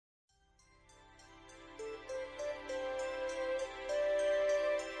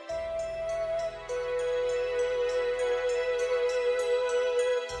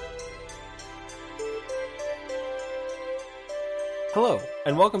Hello,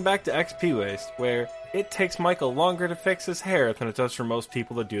 and welcome back to XP Waste, where it takes Michael longer to fix his hair than it does for most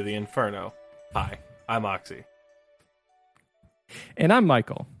people to do the Inferno. Hi, I'm Oxy. And I'm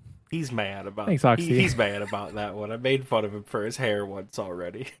Michael. He's mad about Thanks, Oxy. He's mad about that one. I made fun of him for his hair once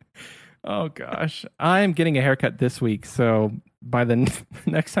already. Oh, gosh. I'm getting a haircut this week, so by the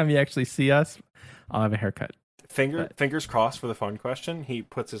next time you actually see us, I'll have a haircut. Fingers crossed for the fun question. He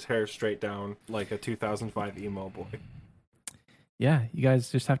puts his hair straight down like a 2005 emo boy. Yeah, you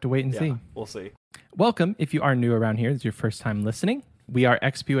guys just have to wait and see. We'll see. Welcome. If you are new around here, this is your first time listening. We are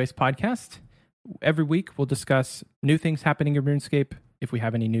XP Waste Podcast. Every week, we'll discuss new things happening in RuneScape if we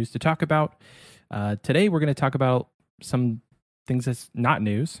have any news to talk about. Today, we're going to talk about some things that's not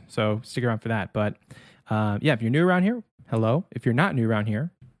news, so stick around for that. But if you're new around here, hello. If you're not new around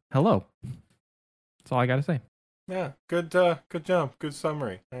here, hello. That's all I got to say. Yeah, good job. Good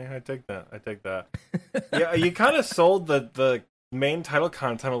summary. I take that. Yeah, you kind of sold the main title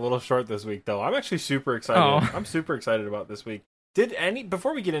content a little short this week, though. I'm actually super excited. Oh. I'm super excited about this week.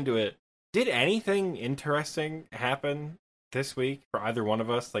 Before we get into it, did anything interesting happen this week for either one of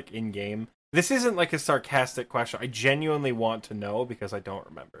us, like in game? This isn't like a sarcastic question. I genuinely want to know because I don't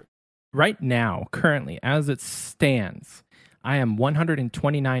remember. Right now, currently, as it stands, I am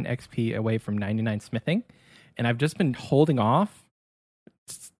 129 XP away from 99 smithing, and I've just been holding off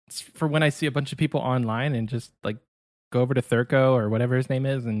for when I see a bunch of people online and just like go over to Thurko or whatever his name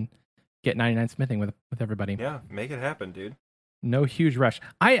is and get 99 smithing with everybody. Yeah, make it happen, dude. No huge rush.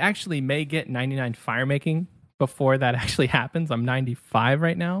 I actually may get 99 fire making before that actually happens. I'm 95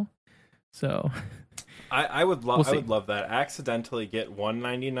 right now. So I would love We'll I would love that. Accidentally get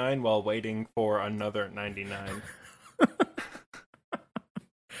 199 while waiting for another 99.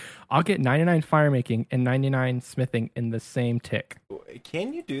 I'll get 99 fire making and 99 smithing in the same tick.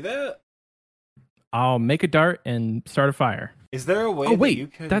 Can you do that? I'll make a dart and start a fire. Is there a way Oh wait, that you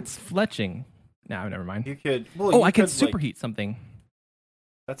could that's fletching. No, never mind. you could well, I can could, like, superheat something.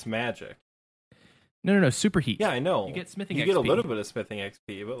 That's magic. No, superheat. Yeah, I know. You get smithing You XP. get a little bit of smithing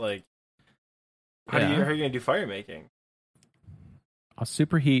XP, but like how are you gonna do fire making? I'll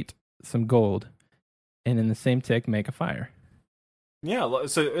superheat some gold and in the same tick make a fire. Yeah,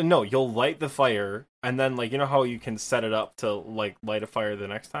 so no, you'll light the fire, and then like you know how you can set it up to like light a fire the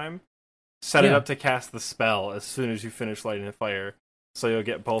next time? Set it up to cast the spell as soon as you finish lighting the fire, so you'll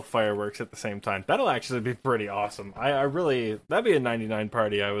get both fireworks at the same time. That'll actually be pretty awesome. I really that'd be a 99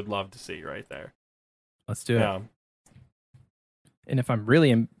 party I would love to see right there. Let's do it. And if I'm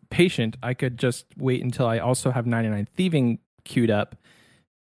really impatient, I could just wait until I also have 99 thieving queued up,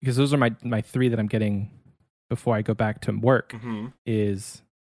 because those are my three that I'm getting before I go back to work. Mm-hmm. Is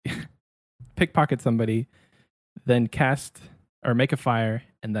pickpocket somebody, then cast or make a fire,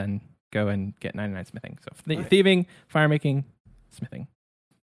 and then go and get 99 smithing. So thieving, fire making, smithing.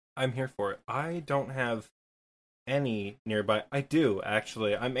 I'm here for it. I don't have any nearby. I do,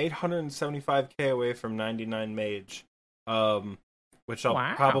 actually. I'm 875k away from 99 mage, which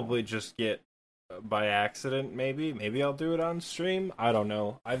I'll probably just get by accident, maybe. Maybe I'll do it on stream. I don't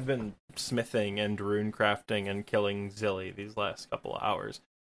know. I've been smithing and rune crafting and killing Zilly these last couple of hours.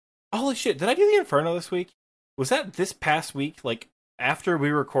 Holy shit, did I do the Inferno this week? Was that this past week? Like, after we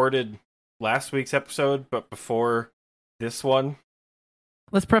recorded last week's episode, but before this one?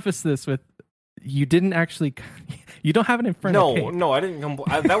 Let's preface this with, you didn't actually... You don't have an Inferno cape. No, I didn't.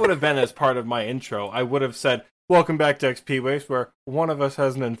 That would have been as part of my intro. I would have said, welcome back to XP Waste, where one of us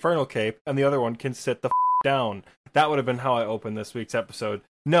has an Infernal cape and the other one can sit the down. That would have been how I opened this week's episode.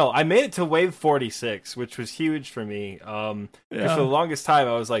 No, I made it to wave 46, which was huge for me. For the longest time,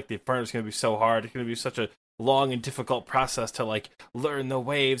 I was like, the Inferno's going to be so hard. It's going to be such a long and difficult process to like learn the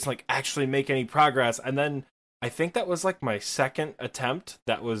waves, like actually make any progress. And then I think that was like my second attempt.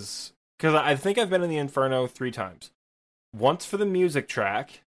 That was because I think I've been in the Inferno 3 times. Once for the music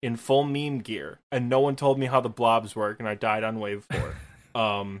track in full meme gear, and no one told me how the blobs work, and I died on wave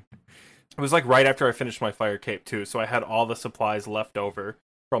 4. It was like right after I finished my fire cape too, so I had all the supplies left over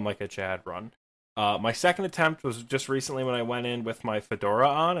from like a Chad run. My second attempt was just recently when I went in with my fedora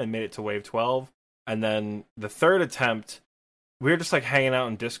on and made it to wave 12. And then the third attempt, we were just like hanging out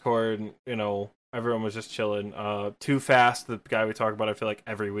in Discord, and, you know, everyone was just chilling. Too Fast, the guy we talk about, I feel like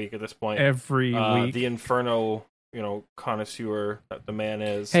every week at this point. Every week. The Inferno, you know, connoisseur that the man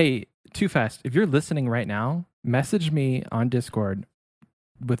is. Hey, Too Fast, if you're listening right now, message me on Discord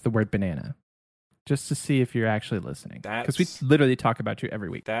with the word banana, just to see if you're actually listening. Because we literally talk about you every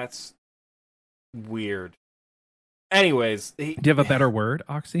week. That's weird. Anyways, do you have a better word,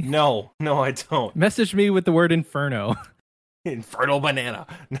 Oxy? No, I don't. Message me with the word Inferno. Infernal banana.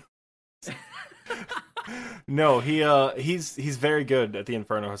 No, he's very good at the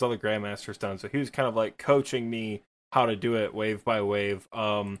Inferno. Has all the Grandmasters done, so he was kind of like coaching me how to do it wave by wave.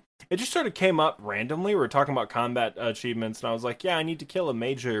 It just sort of came up randomly. We were talking about combat achievements, and I was like, "Yeah, I need to kill a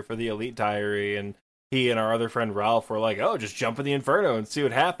major for the Elite Diary." And he and our other friend Ralph were like, "Oh, just jump in the Inferno and see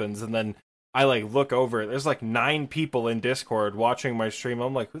what happens." And then I like look over. There's like 9 people in Discord watching my stream.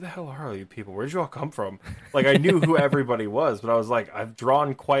 I'm like, "Who the hell are all you people? Where'd you all come from?" Like I knew who everybody was, but I was like, I've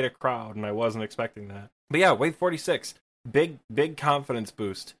drawn quite a crowd, and I wasn't expecting that. But yeah, wave 46, big confidence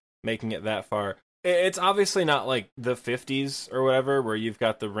boost making it that far. It's obviously not like the 50s or whatever, where you've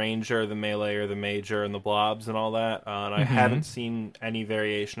got the Ranger, the Melee, or the Major, and the Blobs and all that. And I haven't seen any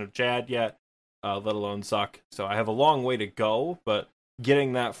variation of Jad yet, let alone Zuck. So I have a long way to go, but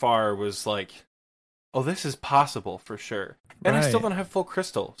getting that far was like, oh, this is possible for sure. And I still don't have full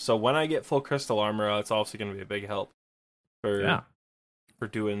crystal. So when I get full crystal armor, it's also going to be a big help for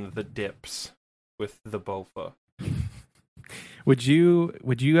doing the dips with the Bofa. Would you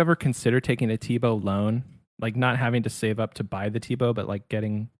ever consider taking a T-bow loan? Like not having to save up to buy the T-bow, but like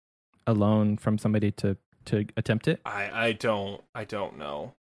getting a loan from somebody to attempt it? I don't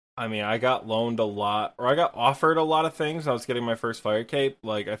know. I mean, I got loaned a lot, or I got offered a lot of things. I was getting my first fire cape.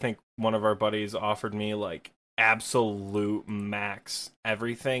 Like, I think one of our buddies offered me like absolute max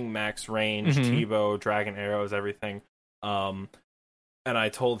everything, max range, T-bow, dragon arrows, everything. And I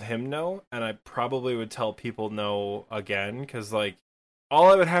told him no, and I probably would tell people no again, because, like,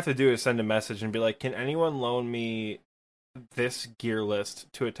 all I would have to do is send a message and be like, can anyone loan me this gear list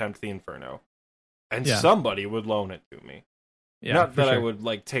to attempt the Inferno? And somebody would loan it to me. Yeah, not that I would,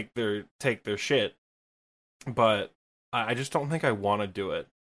 like, take their shit, but I just don't think I want to do it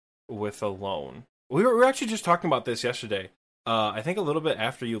with a loan. We were actually just talking about this yesterday, I think a little bit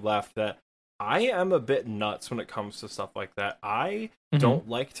after you left, that I am a bit nuts when it comes to stuff like that. I don't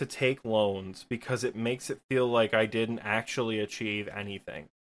like to take loans because it makes it feel like I didn't actually achieve anything.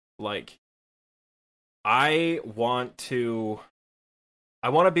 Like, I want to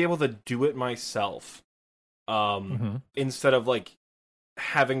be able to do it myself, instead of like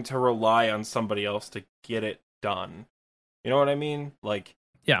having to rely on somebody else to get it done. You know what I mean? Like,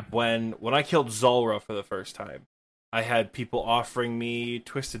 when I killed Zulrah for the first time, I had people offering me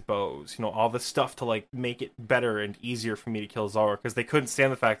twisted bows, you know, all this stuff to like make it better and easier for me to kill Zulrah, because they couldn't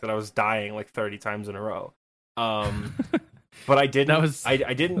stand the fact that I was dying like 30 times in a row. But I didn't.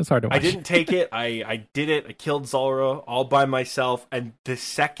 I didn't. It was hard to watch. I didn't take it. I did it. I killed Zulrah all by myself. And the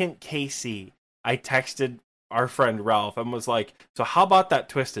second KC, I texted our friend Ralph and was like, "So how about that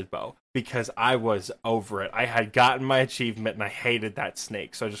twisted bow?" Because I was over it. I had gotten my achievement and I hated that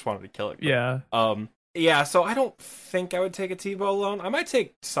snake, so I just wanted to kill it. Yeah, so I don't think I would take a T-bow loan. I might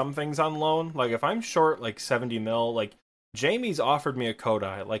take some things on loan. Like, if I'm short, like, 70 mil, like, Jamie's offered me a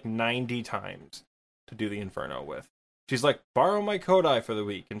Kodai, like, 90 times to do the Inferno with. She's like, borrow my Kodai for the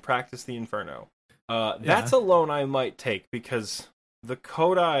week and practice the Inferno. That's a loan I might take, because the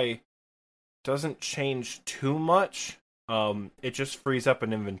Kodai doesn't change too much. It just frees up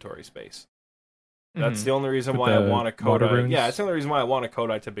an inventory space. That's the only reason why I want a Kodai. Yeah, it's the only reason why I want a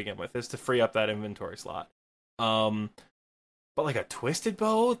Kodai to begin with, is to free up that inventory slot. But like a twisted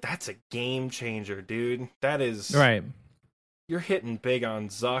bow, that's a game changer, dude. That is right. You're hitting big on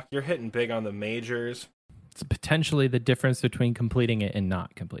Zuck. You're hitting big on the majors. It's potentially the difference between completing it and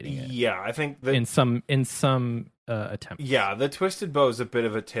not completing it. Yeah, I think that in some attempts. Yeah, the twisted bow is a bit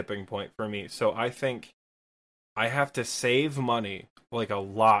of a tipping point for me. So I think I have to save money, like a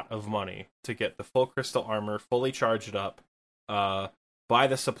lot of money, to get the full crystal armor fully charged up, buy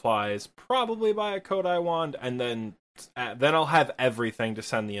the supplies, probably buy a Kodai wand, and then I'll have everything to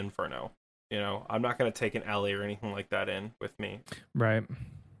send the Inferno. You know, I'm not going to take an Ellie or anything like that in with me. Right.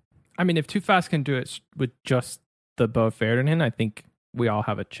 I mean, if Too Fast can do it with just the bow of Ferdinand, I think we all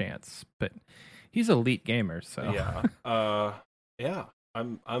have a chance. But he's an elite gamer, so yeah.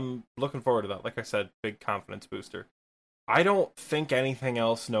 I'm looking forward to that. Like I said, big confidence booster. I don't think anything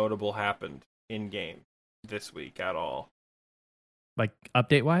else notable happened in game this week at all. Like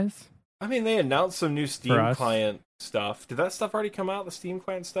update wise? I mean, they announced some new Steam client stuff. Did that stuff already come out? The Steam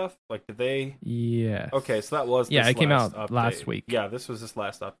client stuff? Like, did they? Yeah. Okay, so that was it came out update. Last week. Yeah, this was this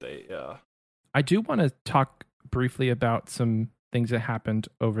last update. Yeah. I do want to talk briefly about some things that happened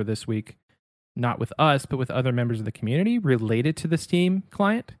over this week. Not with us, but with other members of the community related to the Steam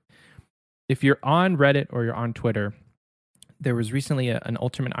client. If you're on Reddit or you're on Twitter, there was recently an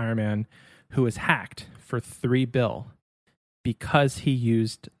Ultimate Iron Man who was hacked for $3 bill because he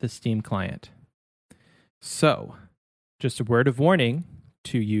used the Steam client. So, just a word of warning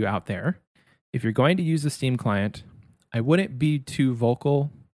to you out there. If you're going to use the Steam client, I wouldn't be too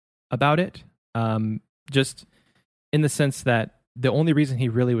vocal about it. just in the sense that the only reason he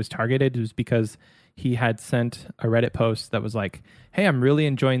really was targeted was because he had sent a Reddit post that was like, hey, I'm really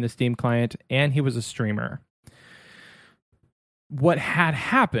enjoying the Steam client, and he was a streamer. What had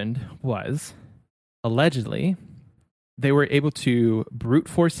happened was, allegedly, they were able to brute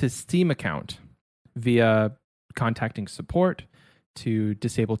force his Steam account via contacting support to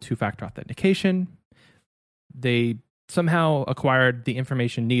disable two-factor authentication. They somehow acquired the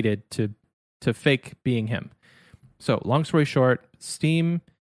information needed to fake being him. So, long story short, Steam,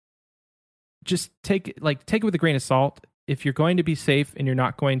 just take it with a grain of salt. If you're going to be safe and you're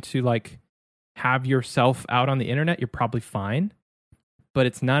not going to like have yourself out on the internet, you're probably fine. But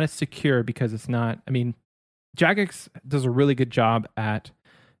it's not as secure because it's not. I mean, Jagex does a really good job at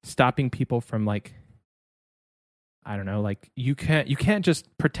stopping people from like, I don't know, like you can't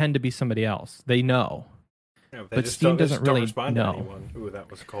just pretend to be somebody else. They know. Yeah, but Steam doesn't really respond know. to anyone. Ooh, that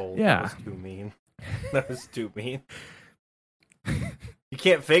was cold. Yeah. That was too mean. That was too mean. You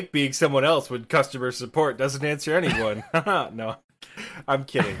can't fake being someone else when customer support doesn't answer anyone. No, I'm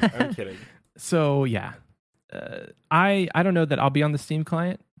kidding. So yeah, I don't know that I'll be on the Steam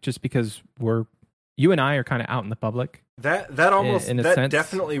client just because you and I are kind of out in the public. That almost in a that sense.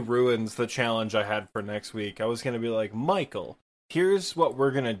 definitely ruins the challenge I had for next week. I was going to be like, Michael, here's what we're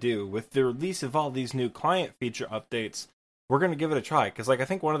going to do with the release of all these new client feature updates. We're going to give it a try because I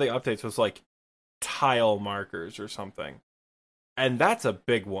think one of the updates was like tile markers or something. And that's a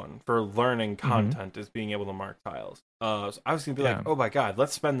big one for learning content, is being able to mark tiles. So I was going to be like, oh my God,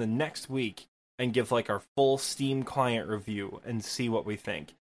 let's spend the next week and give like our full Steam client review and see what we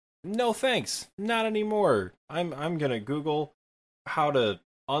think. No thanks, not anymore. I'm going to Google how to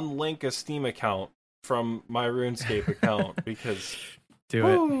unlink a Steam account from my RuneScape account because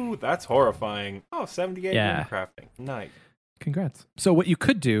that's horrifying. Oh, 78 rune crafting. Nice. Congrats. So what you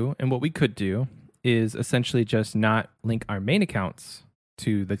could do and what we could do is essentially just not link our main accounts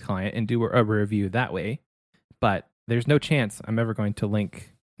to the client and do a review that way. But there's no chance I'm ever going to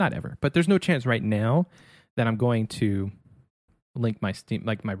link, not ever, but there's no chance right now that I'm going to link my Steam,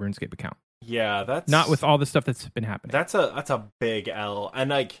 like my RuneScape account. Yeah, that's not with all the stuff that's been happening. That's a big L.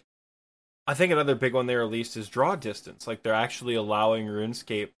 And like, I think another big one they released is draw distance. Like they're actually allowing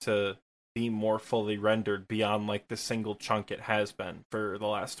RuneScape to be more fully rendered beyond like the single chunk it has been for the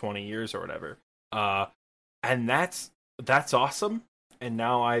last 20 years or whatever. And that's awesome. And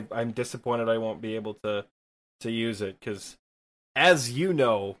now I'm disappointed I won't be able to use it because, as you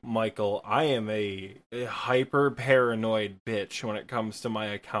know, Michael, I am a hyper paranoid bitch when it comes to my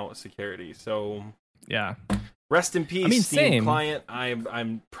account security. So yeah, rest in peace, Steam same. client.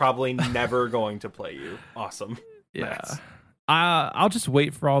 I'm probably never going to play you. Awesome. Yeah, I'll just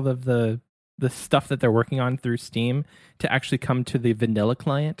wait for all of the stuff that they're working on through Steam to actually come to the vanilla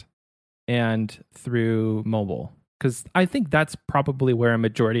client and through mobile, because I think that's probably where a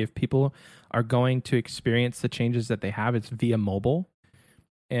majority of people are going to experience the changes that they have. It's via mobile,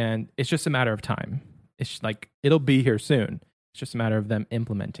 and it's just a matter of time. It's like it'll be here soon. It's just a matter of them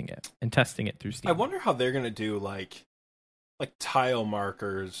implementing it and testing it through Steam. I wonder how they're gonna do like tile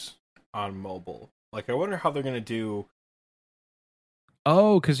markers on mobile. Like I wonder how they're gonna do.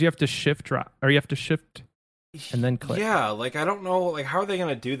 Oh, because you have to shift drop, or you have to shift and then click. Yeah, like I don't know, like how are they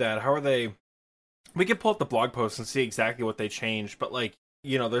gonna do that? How are they? We could pull up the blog post and see exactly what they changed, but like,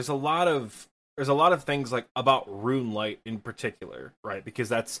 you know, there's a lot of things like about RuneLite in particular, right?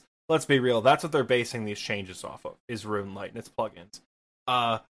 Because let's be real, that's what they're basing these changes off of, is RuneLite and its plugins.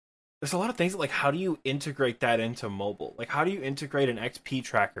 There's a lot of things that, like, how do you integrate that into mobile? Like, how do you integrate an XP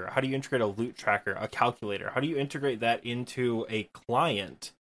tracker? How do you integrate a loot tracker, a calculator? How do you integrate that into a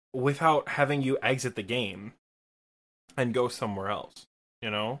client without having you exit the game and go somewhere else?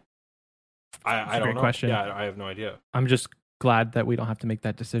 You know? I don't know. Question. Yeah, I have no idea. I'm just glad that we don't have to make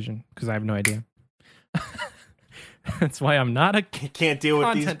that decision because I have no idea. That's why I'm not can't deal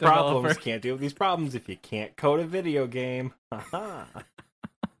with these problems. Developer. Can't deal with these problems if you can't code a video game.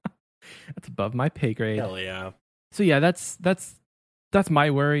 That's above my pay grade. Hell yeah. So yeah, that's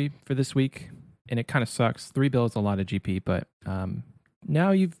my worry for this week, and it kind of sucks. 3 bills, a lot of GP, but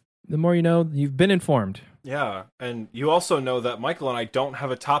now the more you know, you've been informed. Yeah, and you also know that Michael and I don't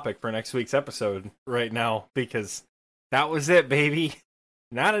have a topic for next week's episode right now because that was it, baby.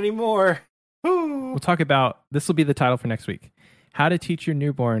 Not anymore. Woo. We'll talk about, this will be the title for next week, how to teach your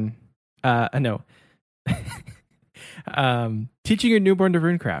newborn, teaching your newborn to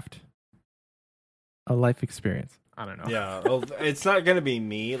runecraft. A life experience. I don't know. Yeah, well, it's not going to be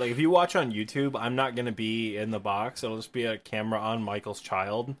me. Like, if you watch on YouTube, I'm not going to be in the box. It'll just be a camera on Michael's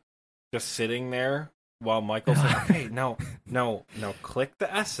child just sitting there while Michael's like, hey, no, click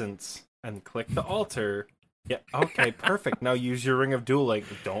the essence. and click the altar. Yeah, okay, perfect. Now use your Ring of Dueling.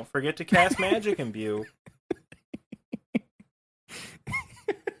 Don't forget to cast Magic Imbue.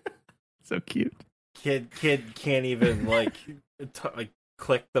 So cute. Kid can't even like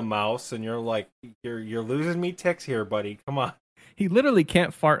click the mouse, and you're losing me ticks here, buddy. Come on. He literally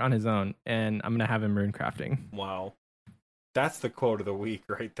can't fart on his own, and I'm gonna have him runecrafting. Wow, that's the quote of the week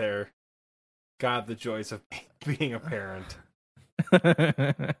right there. God, the joys of being a parent.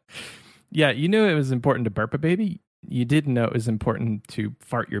 Yeah, you knew it was important to burp a baby. You didn't know it was important to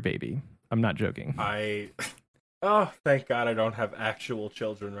fart your baby. I'm not joking. Oh, thank God I don't have actual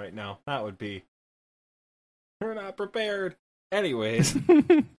children right now. That would be... We're not prepared. Anyways,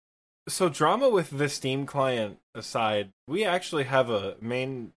 so drama with the Steam client aside, we actually have a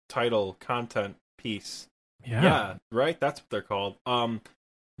main title content piece. Yeah, right? That's what they're called.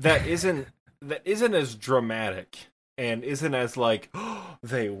 That isn't as dramatic and isn't as like, oh,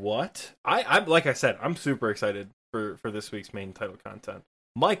 they what? I'm like I said, I'm super excited for this week's main title content.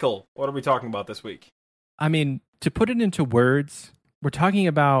 Michael, what are we talking about this week? I mean, to put it into words, we're talking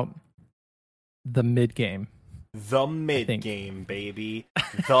about the mid game. The mid game, baby.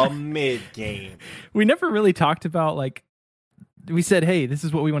 The mid game. We never really talked about, like, we said, hey, this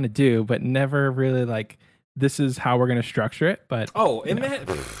is what we want to do, but never really like, this is how we're going to structure it. But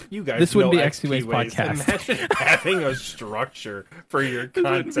you guys, this wouldn't be XP Ways podcast. Imagine having a structure for your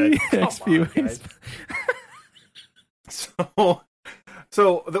content. XP Ways.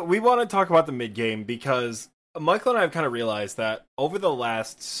 We want to talk about the mid game because Michael and I have kind of realized that over the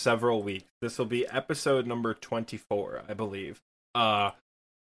last several weeks, this will be episode number 24, I believe.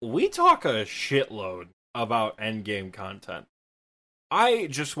 We talk a shitload about endgame content. I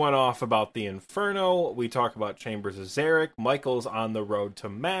just went off about the Inferno. We talk about Chambers of Xeric. Michael's on the road to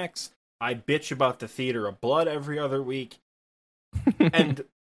Max. I bitch about the Theater of Blood every other week. And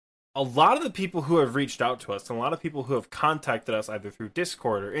a lot of the people who have reached out to us, and a lot of people who have contacted us either through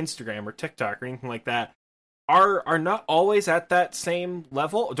Discord or Instagram or TikTok or anything like that, are not always at that same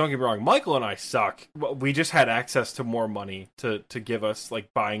level. Don't get me wrong, Michael and I suck. We just had access to more money to give us like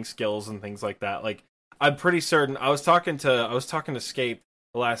buying skills and things like that. Like, I'm pretty certain I was talking to Scape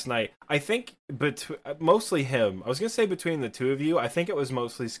last night. I think mostly him. I was gonna say between the two of you, I think it was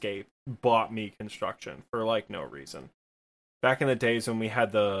mostly Scape bought me construction for like no reason. Back in the days when we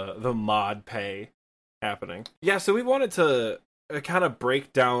had the mod pay happening. Yeah, so we wanted to kind of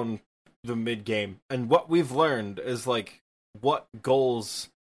break down the mid game, and what we've learned is like what goals,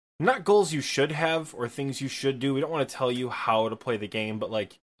 not goals you should have or things you should do. We don't want to tell you how to play the game, but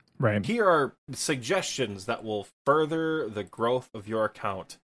like, right, here are suggestions that will further the growth of your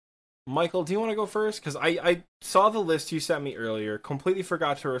account. Michael, do you want to go first? Because I saw the list you sent me earlier, completely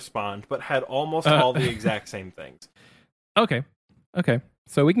forgot to respond, but had almost all the exact same things. Okay.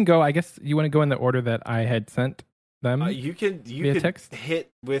 So we can go. I guess you want to go in the order that I had sent them. You could text?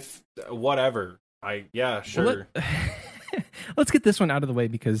 hit with whatever. Sure. Well, let's get this one out of the way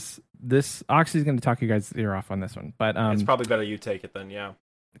because this Oxy's going to talk you guys' ear off on this one. But it's probably better you take it then. Yeah.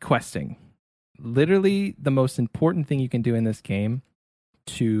 Questing, literally the most important thing you can do in this game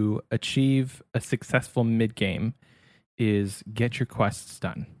to achieve a successful mid game is get your quests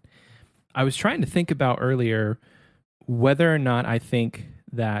done. I was trying to think about earlier whether or not I think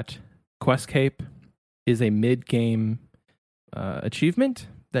that Quest Cape is a mid-game achievement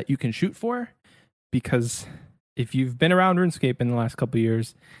that you can shoot for, because if you've been around RuneScape in the last couple of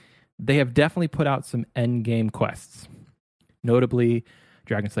years, they have definitely put out some end-game quests, notably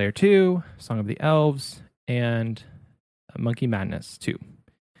Dragon Slayer 2, Song of the Elves, and Monkey Madness 2.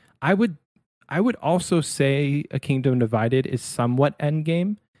 I would also say A Kingdom Divided is somewhat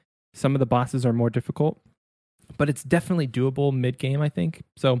end-game. Some of the bosses are more difficult, but it's definitely doable mid-game, I think.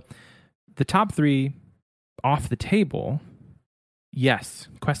 So the top three off the table, yes,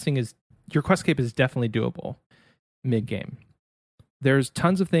 your Quest Cape is definitely doable mid-game. There's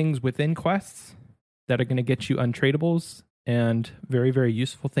tons of things within quests that are going to get you untradables and very, very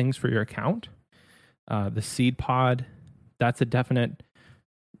useful things for your account. The seed pod, that's a definite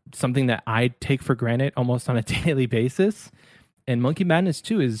something that I take for granted almost on a daily basis. And Monkey Madness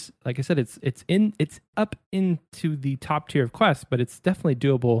 2 is, like I said, it's up into the top tier of quests, but it's definitely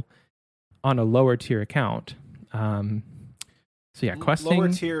doable on a lower tier account. So yeah, questing.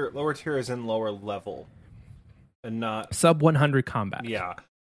 Lower tier is in lower level, and not sub 100 combat. Yeah,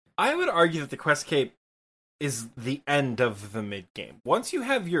 I would argue that the Quest Cape is the end of the mid game. Once you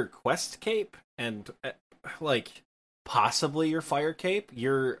have your Quest Cape and like possibly your Fire Cape,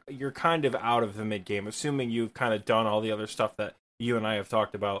 you're kind of out of the mid game, assuming you've kind of done all the other stuff that you and I have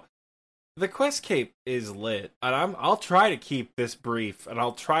talked about. The Quest Cape is lit, and I'll try to keep this brief, and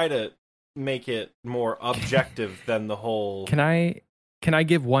I'll try to make it more objective than the whole. Can I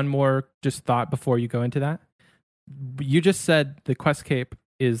give one more just thought before you go into that? You just said the quest cape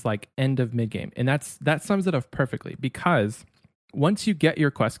is like end of mid game, and that sums it up perfectly, because once you get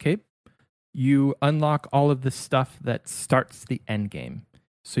your quest cape, you unlock all of the stuff that starts the end game.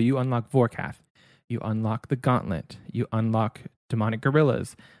 So you unlock Vorkath, you unlock the Gauntlet, you unlock Demonic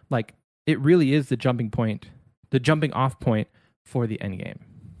Gorillas. Like, it really is the jumping off point for the end game.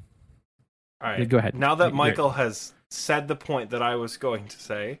 All right, go ahead. Now that Michael has said the point that I was going to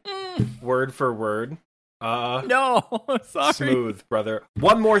say, word for word. No, sorry. Smooth, brother.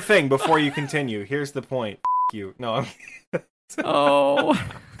 One more thing before you continue. Here's the point. F you. No, I'm... Oh.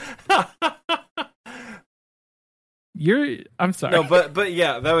 I'm sorry. No, but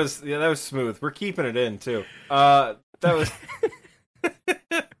yeah, that was smooth. We're keeping it in too. That was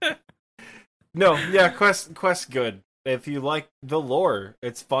No, yeah, quest good. If you like the lore,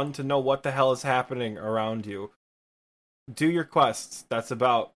 it's fun to know what the hell is happening around you. Do your quests. That's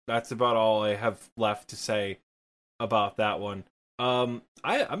about all I have left to say about that one. I'm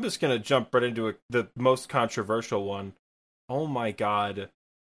just gonna jump right into the most controversial one. Oh my god.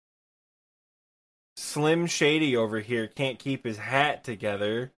 Slim Shady over here can't keep his hat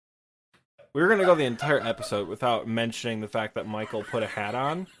together. We're gonna go the entire episode without mentioning the fact that Michael put a hat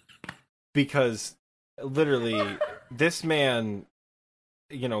on, because literally this man,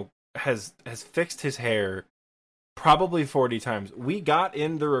 has fixed his hair probably 40 times. We got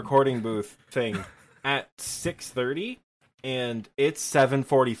in the recording booth thing at 6:30, and it's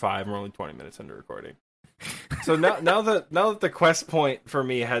 7:45. We're only 20 minutes into recording. So now that the quest point for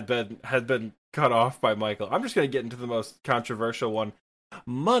me had been cut off by Michael, I'm just gonna get into the most controversial one.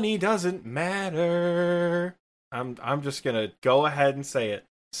 Money doesn't matter. I'm just gonna go ahead and say it.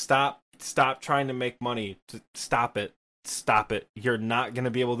 Stop trying to make money. Stop it. You're not gonna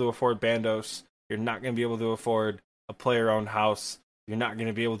be able to afford Bandos. You're not gonna be able to afford a player-owned house. You're not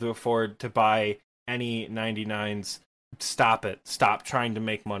gonna be able to afford to buy any 99s. Stop it. Stop trying to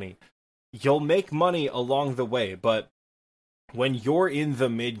make money. You'll make money along the way, but when you're in the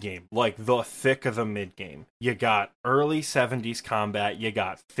mid-game, like the thick of the mid-game, you got early 70s combat, you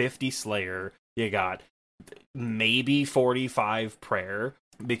got 50 Slayer, you got maybe 45 Prayer,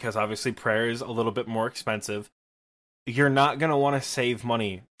 because obviously Prayer is a little bit more expensive. You're not going to want to save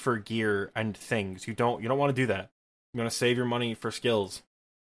money for gear and things. You don't want to do that. You want to save your money for skills.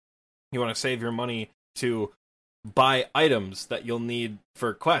 You want to save your money to buy items that you'll need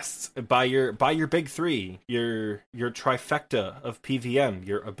for quests. Buy your big three, your trifecta of PVM,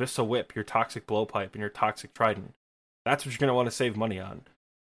 your Abyssal Whip, your Toxic Blowpipe, and your Toxic Trident. That's what you're going to want to save money on.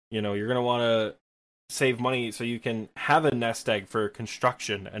 You're going to want to save money so you can have a nest egg for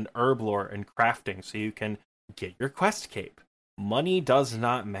construction and herb lore and crafting, so you can get your quest cape. Money does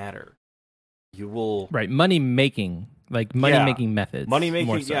not matter. You will... Right, money making methods. Money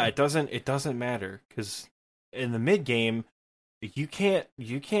making, so. yeah, it doesn't matter, because in the mid game, you can't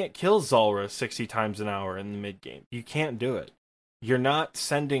kill Zulrah 60 times an hour in the mid game. You can't do it. You're not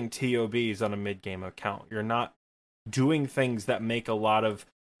sending TOBs on a mid game account. You're not doing things that make a lot of,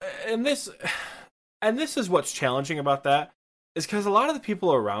 and this is what's challenging about that, is because a lot of the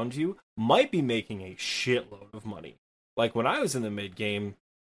people around you might be making a shitload of money. Like when I was in the mid game,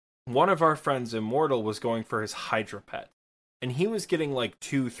 one of our friends, Immortal, was going for his Hydra pet. And he was getting like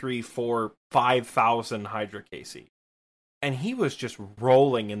 2, 3, 4, 5,000 Hydra KC. And he was just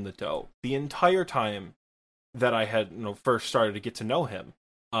rolling in the dough the entire time that I had first started to get to know him.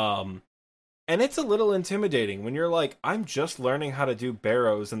 And it's a little intimidating when you're like, I'm just learning how to do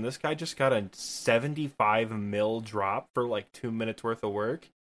barrows, and this guy just got a 75 mil drop for like 2 minutes worth of work.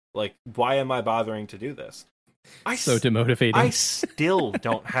 Like, why am I bothering to do this? So demotivating. I still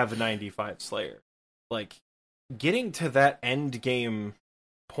don't have a 95 Slayer. Like, getting to that end game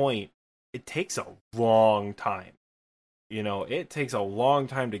point, it takes a long time. It takes a long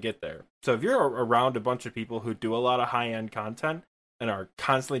time to get there. So if you're around a bunch of people who do a lot of high-end content and are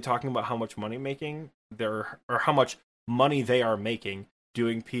constantly talking about how much money how much money they are making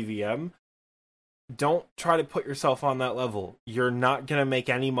doing PVM, don't try to put yourself on that level. You're not going to make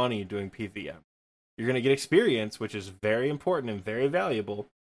any money doing PVM. You're going to get experience, which is very important and very valuable,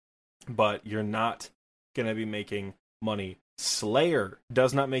 but you're not going to be making money. Slayer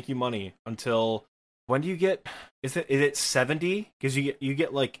does not make you money until, when do you get, is it 70? Because you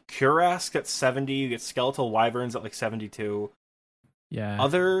get like Kurask at 70, you get Skeletal Wyverns at like 72. Yeah.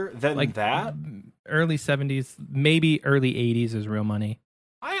 Other than that, early 70s, maybe early 80s is real money.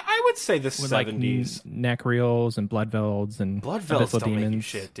 I would say the with like 70s. Necreals and Bloodvelds and Bloodvelds Abyssal don't Demons. make you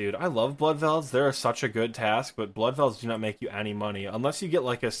shit, dude. I love Bloodvelds. They're such a good task, but Bloodvelds do not make you any money unless you get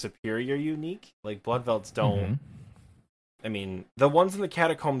like a superior unique. Like Bloodvelds don't. Mhm. I mean, the ones in the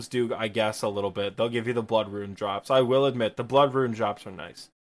catacombs do, I guess, a little bit. They'll give you the blood rune drops. I will admit the blood rune drops are nice.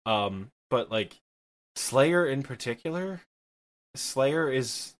 But like Slayer in particular, Slayer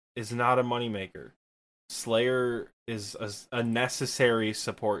is not a moneymaker. Slayer is a necessary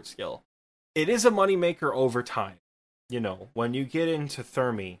support skill. It is a moneymaker over time. You know, when you get into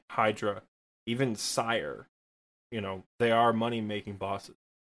Thermi, Hydra, even Sire, you know, they are money-making bosses.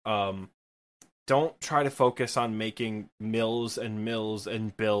 Don't try to focus on making mills and mills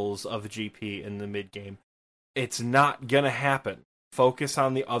and bills of GP in the mid-game. It's not gonna happen. Focus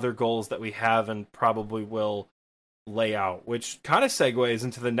on the other goals that we have and probably will lay out, which kind of segues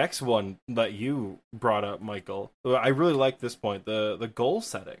into the next one that you brought up, Michael. I really like this point, the goal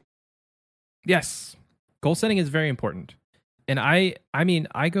setting. Yes. Goal setting is very important. And I mean,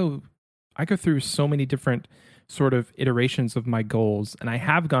 I go through so many different sort of iterations of my goals, and I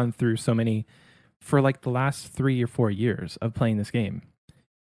have gone through so many for like the last 3 or 4 years of playing this game.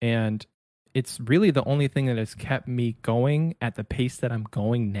 And it's really the only thing that has kept me going at the pace that I'm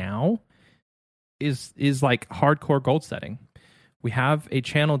going now is like hardcore goal setting. We have a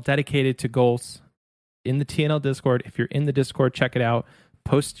channel dedicated to goals in the TNL Discord. If you're in the Discord, check it out.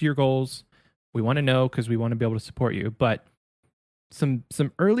 Post your goals. We want to know because we want to be able to support you. But some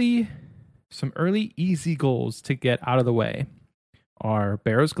early easy goals to get out of the way are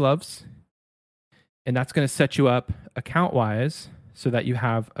Barrow's Gloves. And that's going to set you up account-wise so that you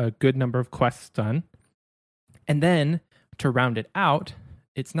have a good number of quests done. And then to round it out,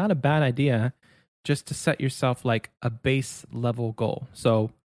 it's not a bad idea just to set yourself like a base level goal.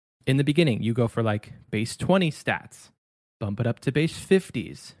 So in the beginning, you go for like base 20 stats, bump it up to base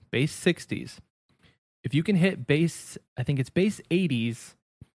 50s, base 60s. If you can hit base, I think it's base 80s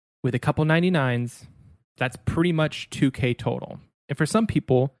with a couple 99s, that's pretty much 2K total. And for some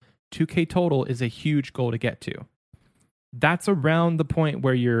people, 2K total is a huge goal to get to. That's around the point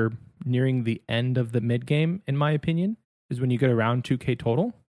where you're nearing the end of the mid game, in my opinion, is when you get around 2K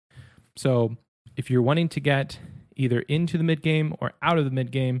total. So if you're wanting to get either into the mid game or out of the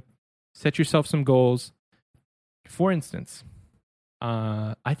mid game, set yourself some goals. For instance,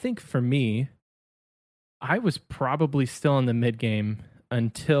 I think for me, I was probably still in the mid game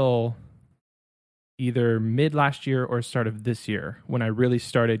until either mid last year or start of this year when I really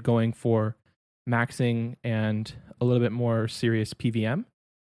started going for maxing and a little bit more serious PVM.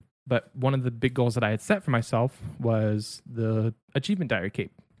 But one of the big goals that I had set for myself was the Achievement Diary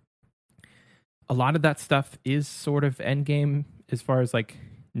Cape. A lot of that stuff is sort of end game as far as like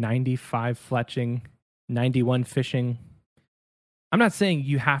 95 fletching, 91 fishing. I'm not saying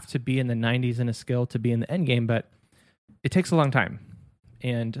you have to be in the 90s in a skill to be in the end game, but it takes a long time.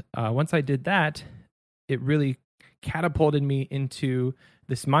 And once I did that, it really catapulted me into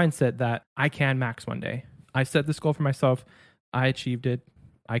this mindset that I can max one day. I set this goal for myself. I achieved it.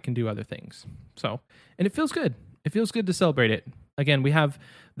 I can do other things. So, and it feels good. It feels good to celebrate it. Again, we have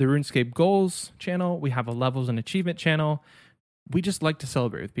the RuneScape Goals channel. We have a Levels and Achievement channel. We just like to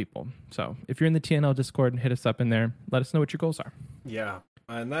celebrate with people. So if you're in the TNL Discord, hit us up in there. Let us know what your goals are. Yeah,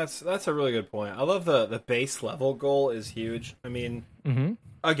 and that's a really good point. I love the base level goal is huge. I mean,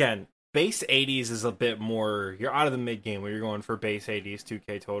 again, base 80s is a bit more, you're out of the mid game where you're going for base 80s,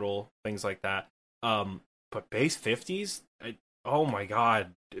 2K total, things like that. But base 50s, oh my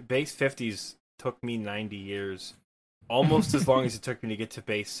god, base 50s took me 90 years. Almost as long as it took me to get to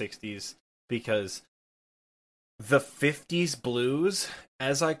base 60s, because the 50s blues,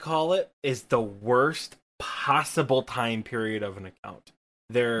 as I call it, is the worst possible time period of an account.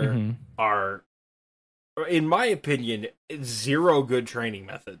 There are, in my opinion, zero good training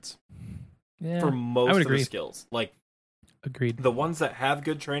methods for most of the skills. Like, agreed. The ones that have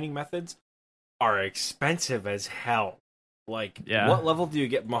good training methods are expensive as hell. Like, what level do you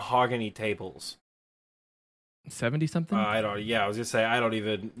get mahogany tables? 70 something? I was gonna say I don't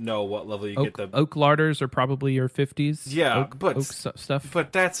even know what level you get the oak larders are probably your 50s. Yeah, oak stuff.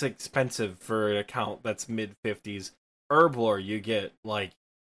 But that's expensive for an account that's mid 50s. Herblore, you get like,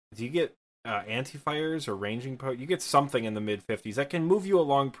 do you get anti-fires or ranging you get something in the mid 50s that can move you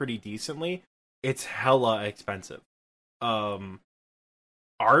along pretty decently. It's hella expensive. Artie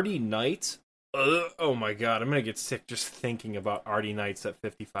Knights. Oh my god, I'm gonna get sick just thinking about Artie Knights at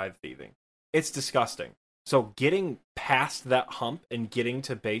 55 thieving. It's disgusting. So getting past that hump and getting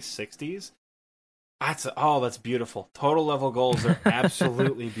to base 60s, that's beautiful. Total level goals are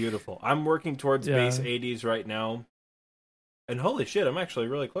absolutely beautiful. I'm working towards base 80s right now. And holy shit, I'm actually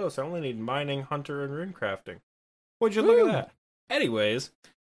really close. I only need mining, hunter, and rune crafting. Would you look at that? Anyways,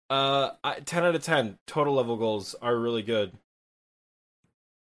 10 out of 10 total level goals are really good.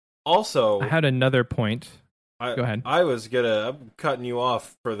 Also, I had another point. Go ahead. I'm cutting you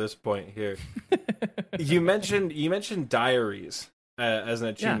off for this point here. you mentioned diaries as an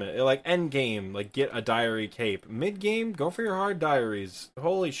achievement. Like end game, like get a diary cape. Mid game, go for your hard diaries.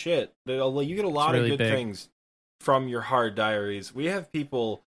 Holy shit. You get a lot of good things from your hard diaries. We have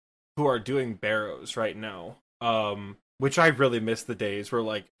people who are doing barrows right now. Which I really miss the days where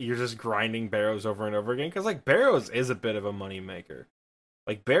like you're just grinding barrows over and over again, because like barrows is a bit of a money maker.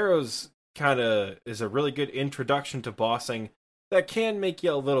 Like barrows kind of is a really good introduction to bossing that can make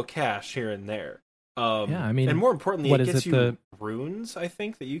you a little cash here and there. I mean, and more importantly, it gets you runes. I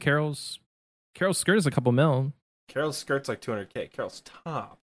think that you Carol's skirt is a couple mil. Carol's skirt's like 200k. Carol's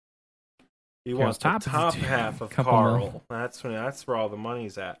top. You Carol's want the top half of Carl. That's where all the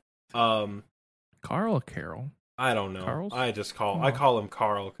money's at. Carl or Carol? I don't know. Carl's? I call him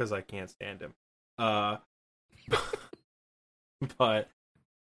Carl because I can't stand him. But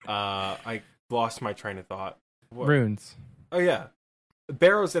I lost my train of thought. What? Runes. Oh yeah,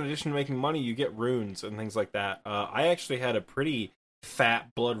 barrows. In addition to making money, you get runes and things like that. I actually had a pretty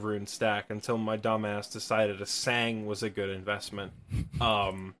fat blood rune stack until my dumbass decided a sang was a good investment.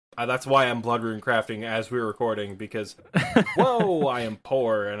 That's why I'm blood rune crafting as we're recording, because whoa, I am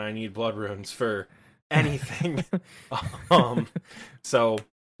poor and I need blood runes for anything. So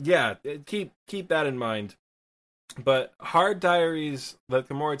yeah, keep that in mind. But hard diaries, like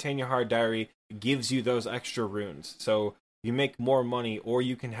the Moritania hard diary gives you those extra runes, so you make more money, or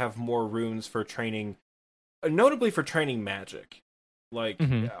you can have more runes for training, notably for training magic. Like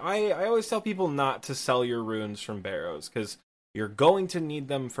I always tell people not to sell your runes from barrows, because you're going to need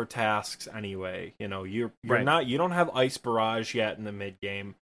them for tasks anyway. You know, you don't have Ice Barrage yet in the mid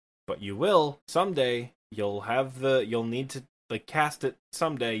game, but you will someday. You'll need to like cast it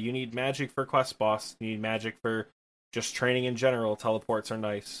someday. You need magic for quest boss. You need magic for just training in general. Teleports are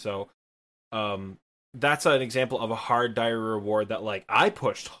nice. So that's an example of a hard diary reward that like I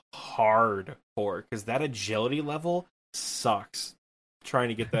pushed hard for, because that agility level sucks. Trying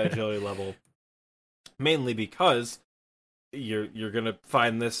to get that agility level, mainly because you're gonna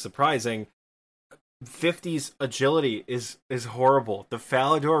find this surprising. 50's agility is horrible. The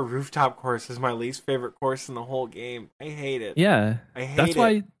Falador rooftop course is my least favorite course in the whole game. I hate it. Yeah, I hate that's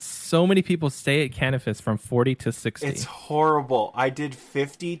why so many people stay at Canifis from 40 to 60. It's horrible. I did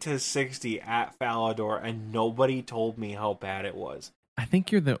 50 to 60 at Falador, and nobody told me how bad it was. I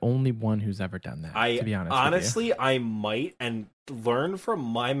think you're the only one who's ever done that. To be honest, honestly, I might and learn from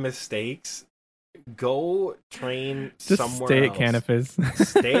my mistakes. Go train somewhere stay else. At Canifis.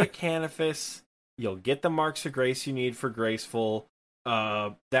 Stay at Canifis. You'll get the marks of grace you need for graceful.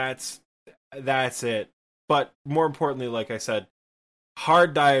 That's it. But more importantly, like I said,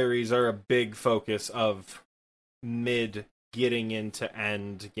 hard diaries are a big focus of mid getting into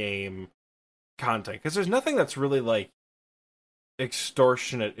end game content, because there's nothing that's really like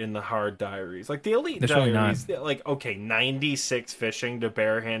extortionate in the hard diaries. Like the elite diaries, like okay, 96 fishing to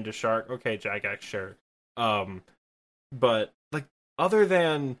bare hand to shark. Okay, Jagex, sure. But like other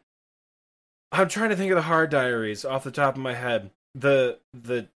than, I'm trying to think of the hard diaries off the top of my head. The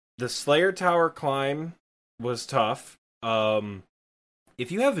Slayer Tower climb was tough.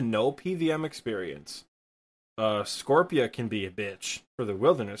 If you have no PVM experience, Scorpia can be a bitch for the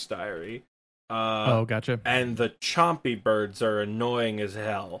Wilderness Diary. Gotcha. And the chompy birds are annoying as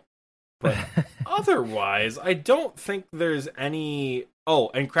hell. But otherwise, I don't think there's any...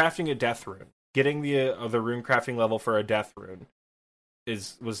 Oh, and crafting a death rune. Getting the rune crafting level for a death rune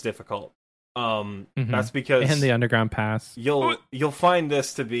was difficult. That's because... And the underground pass. You'll find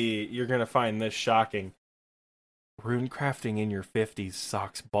this to be... You're going to find this shocking. Rune crafting in your 50s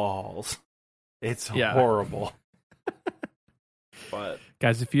sucks balls. It's horrible. But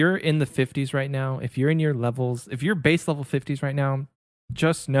guys, if you're in the 50s right now, if you're in your levels, if you're base level 50s right now,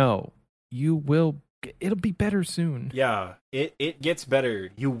 just know it'll be better soon. Yeah, it gets better.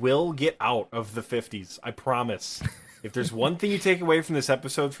 You will get out of the 50s. I promise. If there's one thing you take away from this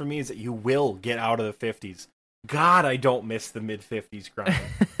episode from me, is that you will get out of the 50s. God, I don't miss the mid 50s grind.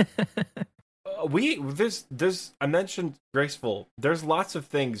 I mentioned graceful. There's lots of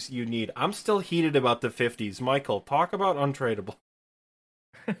things you need. I'm still heated about the 50s. Michael, talk about untradeable.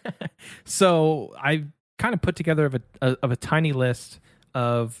 So I kind of put together of a tiny list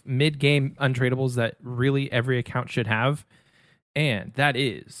of mid-game untradables that really every account should have, and that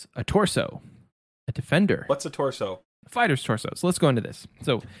is a torso, a defender. What's a torso? Fighter's Torso. So let's go into this.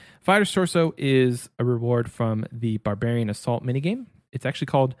 So Fighter's Torso is a reward from the Barbarian Assault minigame. It's actually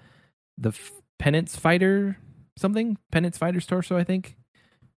called the Penance Fighter something. Penance Fighter's Torso, I think.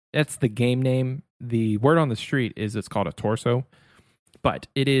 That's the game name. The word on the street is it's called a torso. But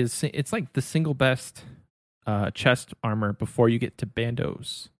it's like the single best chest armor before you get to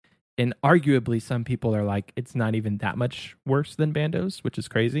Bandos. And arguably some people are like, it's not even that much worse than Bandos, which is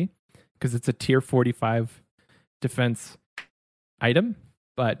crazy. Because it's a tier 45 defense item,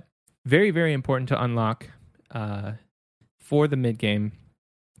 but very, very important to unlock for the mid game.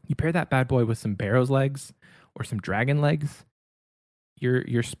 You pair that bad boy with some Barrow's legs or some dragon legs,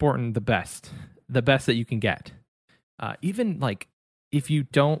 you're sporting the best that you can get. Even like if you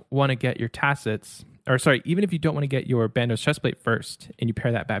don't want to get your tassets, even if you don't want to get your Bandos chestplate first, and you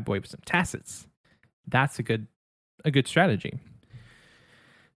pair that bad boy with some tassets, that's a good strategy.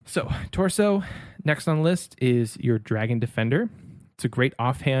 So, Torso, next on the list is your Dragon Defender. It's a great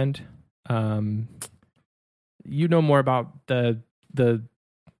offhand. You know more about the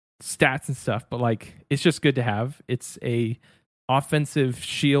stats and stuff, but like it's just good to have. It's a offensive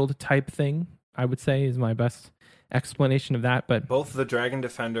shield type thing, I would say, is my best explanation of that. But both the Dragon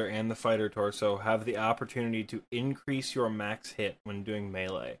Defender and the Fighter Torso have the opportunity to increase your max hit when doing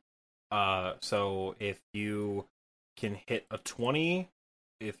melee. So if you can hit a 20...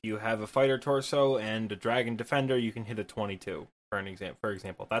 If you have a Fighter Torso and a Dragon Defender, you can hit a 22, for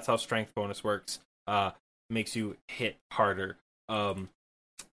example. That's how strength bonus works. Makes you hit harder. The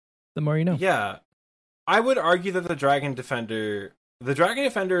more you know. Yeah. I would argue that the Dragon Defender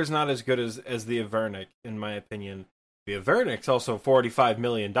is not as good as the Avernic, in my opinion. The Avernic's also $45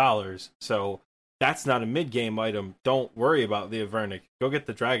 million, so that's not a mid-game item. Don't worry about the Avernic. Go get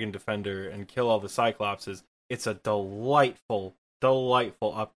the Dragon Defender and kill all the Cyclopses. It's a delightful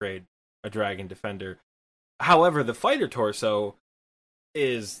upgrade, a Dragon Defender. However, the Fighter Torso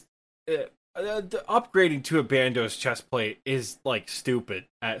is upgrading to a Bandos chestplate is like stupid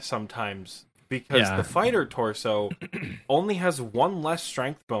at sometimes, because the Fighter Torso only has one less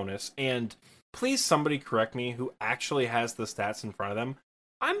strength bonus, and please somebody correct me who actually has the stats in front of them.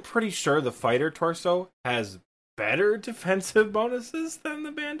 I'm pretty sure the Fighter Torso has better defensive bonuses than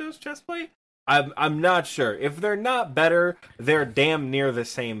the Bandos chestplate. I'm not sure. If they're not better, they're damn near the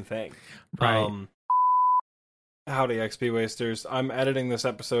same thing. Right. Howdy, XP Wasters. I'm editing this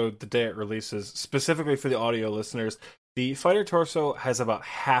episode the day it releases, specifically for the audio listeners. The Fighter Torso has about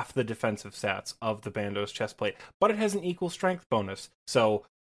half the defensive stats of the Bandos chestplate, but it has an equal strength bonus. So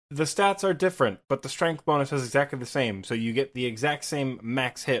the stats are different, but the strength bonus is exactly the same. So you get the exact same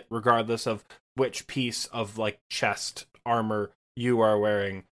max hit regardless of which piece of like chest armor you are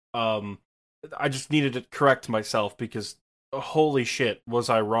wearing. I just needed to correct myself because holy shit, was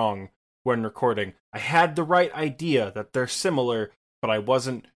I wrong when recording. I had the right idea that they're similar, but I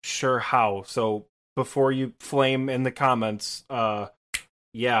wasn't sure how. So before you flame in the comments,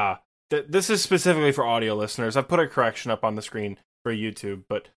 this is specifically for audio listeners. I've put a correction up on the screen for YouTube,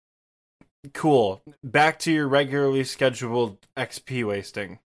 but cool. Back to your regularly scheduled XP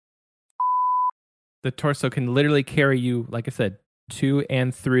wasting. The Torso can literally carry you, like I said, to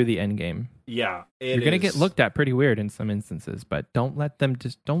and through the end game. Yeah, you're gonna get looked at pretty weird in some instances, but don't let them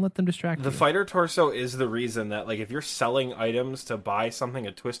distract you. The Fighter Torso is the reason that, like, if you're selling items to buy something,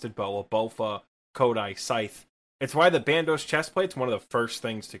 a Twisted Bow, a Bofa, Kodai, Scythe, it's why the Bandos chestplate's one of the first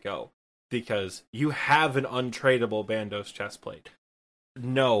things to go, because you have an untradeable Bandos chestplate.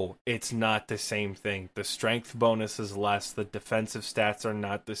 No, it's not the same thing. The strength bonus is less. The defensive stats are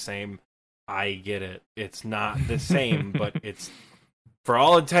not the same. I get it. It's not the same, but it's, for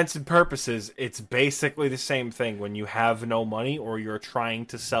all intents and purposes, it's basically the same thing when you have no money or you're trying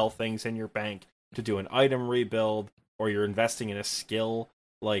to sell things in your bank to do an item rebuild or you're investing in a skill.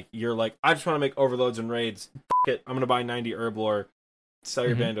 Like, you're like, I just want to make overloads and raids. F it, I'm going to buy 90 Herblore. Sell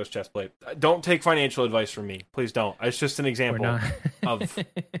your Bandos chestplate. Don't take financial advice from me. Please don't. It's just an example of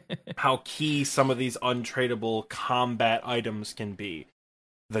how key some of these untradeable combat items can be.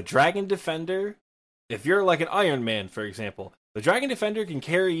 The Dragon Defender, if you're like an Iron Man, for example, the Dragon Defender can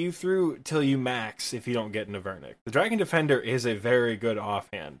carry you through till you max if you don't get an Avernic. The Dragon Defender is a very good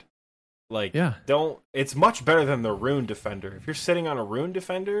offhand. Like, it's much better than the Rune Defender. If you're sitting on a Rune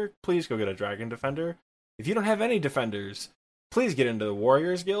Defender, please go get a Dragon Defender. If you don't have any defenders, please get into the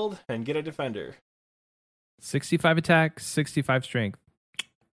Warriors Guild and get a Defender. 65 attack, 65 strength.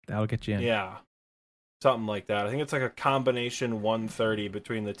 That'll get you in. Yeah. Something like that. I think it's like a combination 130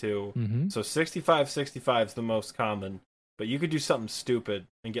 between the two. Mm-hmm. So 65 is the most common. But you could do something stupid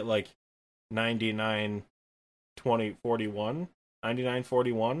and get like 99, 20, 41. 99,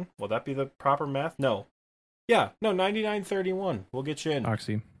 41. Will that be the proper math? No. Yeah, no, 99.31. We'll get you in.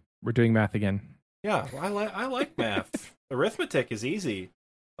 Oxy, we're doing math again. Yeah, I like math. Arithmetic is easy.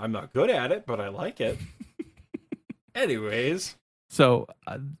 I'm not good at it, but I like it. Anyways. So,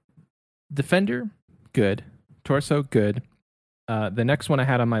 Defender, good. Torso, good. The next one I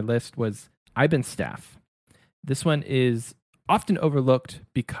had on my list was Iban's Staff. This one is often overlooked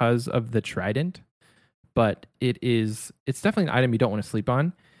because of the trident, but it's definitely an item you don't want to sleep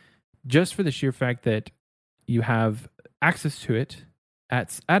on, just for the sheer fact that you have access to it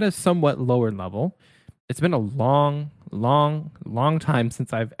at a somewhat lower level. It's been a long time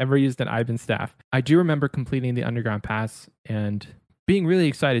since I've ever used an Iban's Staff. I do remember completing the Underground Pass and being really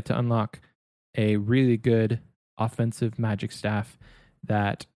excited to unlock a really good offensive magic staff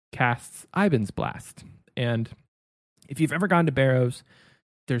that casts Iban's Blast. And if you've ever gone to Barrows,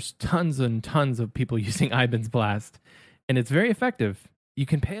 there's tons and tons of people using Iban's Blast, and it's very effective. You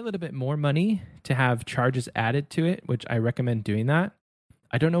can pay a little bit more money to have charges added to it, which I recommend doing that.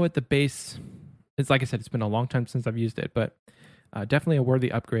 I don't know what the base is. Like I said, it's been a long time since I've used it, but definitely a worthy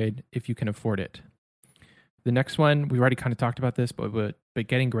upgrade if you can afford it. The next one, we already kind of talked about this, but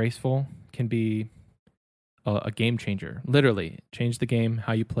getting Graceful can be a game changer. Literally, change the game,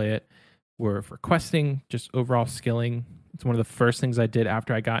 how you play it. For questing, just overall skilling. It's one of the first things I did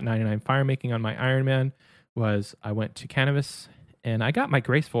after I got 99 Fire Making on my Iron Man was I went to Canvas, and I got my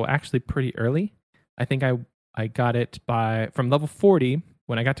Graceful actually pretty early. I think I got it from level 40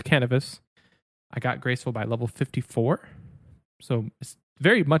 when I got to Canvas. I got Graceful by level 54. So it's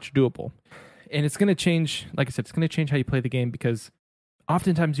very much doable. And it's going to change, like I said, it's going to change how you play the game because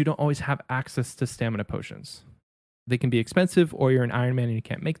oftentimes you don't always have access to stamina potions. They can be expensive, or you're an Iron Man and you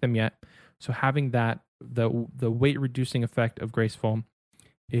can't make them yet. So having that, the weight reducing effect of Graceful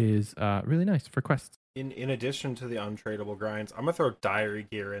is really nice for quests. In addition to the untradeable grinds, I'm going to throw Diary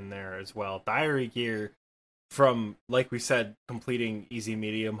Gear in there as well. Diary Gear, from, like we said, completing easy,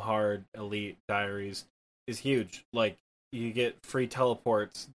 medium, hard, elite diaries is huge. Like, you get free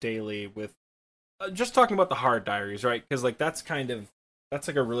teleports daily with, just talking about the hard diaries, right? Because, like, that's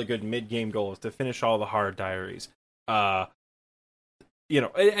like a really good mid-game goal, is to finish all the hard diaries. And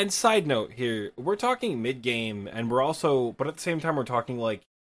side note here, we're talking mid-game, and we're also, but at the same time, we're talking, like,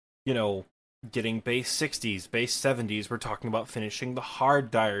 getting base 60s, base 70s. We're talking about finishing the hard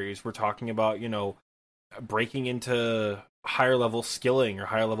diaries. We're talking about, breaking into higher level skilling or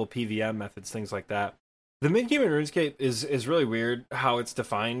higher level PVM methods, things like that. The mid-game in RuneScape is really weird how it's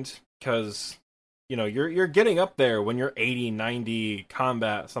defined, because, you're getting up there when you're 80, 90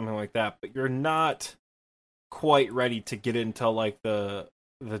 combat, something like that, but you're not quite ready to get into like the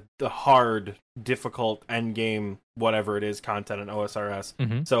hard, difficult end game, whatever it is, content in OSRS.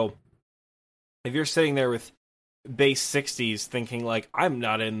 Mm-hmm. So if you're sitting there with base 60s thinking like, I'm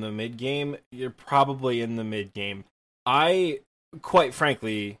not in the mid game, you're probably in the mid game. I, quite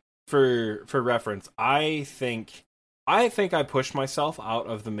frankly, for reference, I think I pushed myself out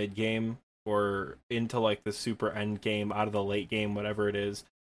of the mid game or into like the super end game, out of the late game, whatever it is,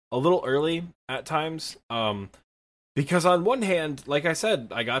 a little early at times, because on one hand, like I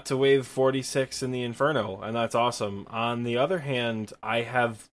said, I got to wave 46 in the Inferno, and that's awesome. On the other hand, I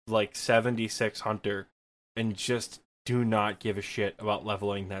have like 76 Hunter, and just do not give a shit about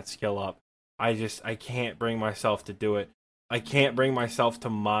leveling that skill up. I can't bring myself to do it. I can't bring myself to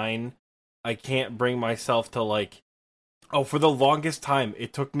mine. I can't bring myself to like, for the longest time,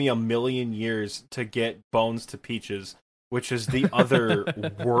 it took me 1,000,000 years to get Bones to Peaches, which is the other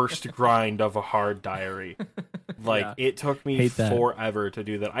worst grind of a hard diary. Like, yeah. It took me forever to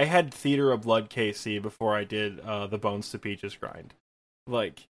do that. I had Theater of Blood KC before I did the Bones to Peaches grind.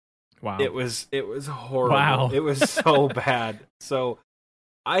 Like, wow, it was horrible. Wow. It was so bad. So,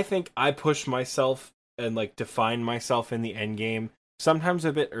 I think I pushed myself and like defined myself in the end game sometimes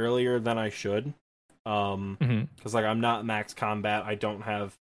a bit earlier than I should. Because like I'm not max combat. I don't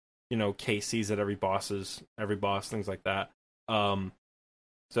have KCs at every boss, things like that. So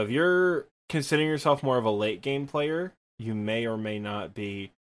if you're considering yourself more of a late game player, you may or may not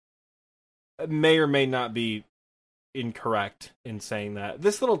be incorrect in saying that.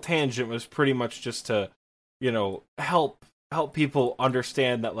 This little tangent was pretty much just to, help people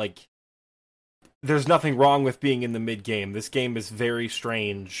understand that like there's nothing wrong with being in the mid game. This game is very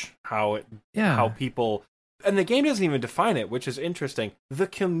strange how people. And the game doesn't even define it, which is interesting. The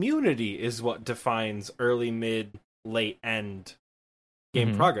community is what defines early, mid, late, end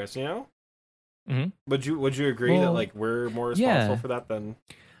game progress, Mm-hmm. Would you agree that like we're more responsible for that than...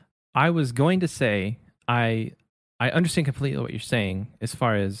 I was going to say I understand completely what you're saying as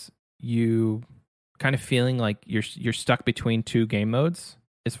far as you kind of feeling like you're stuck between two game modes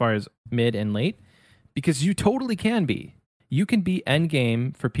as far as mid and late. because you totally can be. You can be end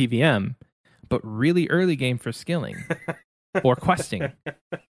game for PVM, but really early game for skilling or questing.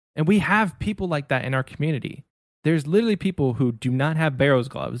 And we have people like that in our community. There's literally people who do not have Barrows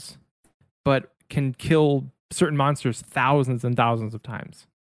gloves, but can kill certain monsters thousands and thousands of times.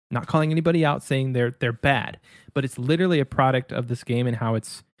 Not calling anybody out, saying they're bad, but it's literally a product of this game and how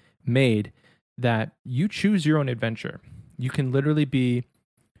it's made, that you choose your own adventure. You can literally be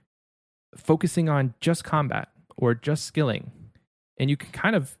focusing on just combat or just skilling, and you can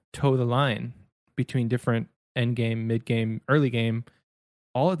kind of toe the line between different end game, mid game, early game,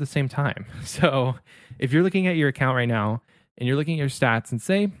 all at the same time. So if you're looking at your account right now and you're looking at your stats and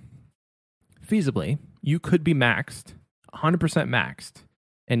say, feasibly, you could be maxed, 100% maxed,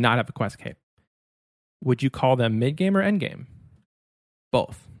 and not have a quest cape, would you call them mid game or end game?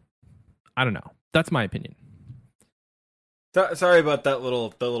 Both. I don't know. That's my opinion. Sorry about that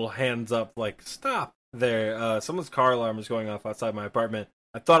little hands up, like, stop there. Someone's car alarm is going off outside my apartment.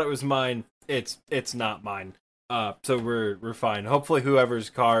 I thought it was mine. It's not mine. So we're fine. Hopefully whoever's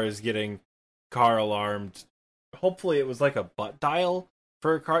car is getting car alarmed, hopefully it was like a butt dial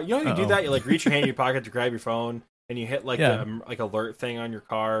for a car. You know how you do that? You like reach your hand in your pocket to grab your phone and you hit like the like alert thing on your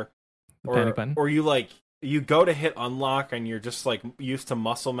car. Panic button. Or you like you go to hit unlock and you're just like used to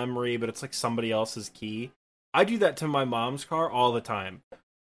muscle memory, but it's like somebody else's key. I do that to my mom's car all the time.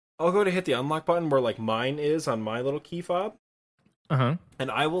 I'll go to hit the unlock button where like mine is on my little key fob. Uh-huh. And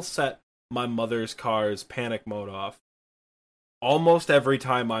I will set my mother's car's panic mode off almost every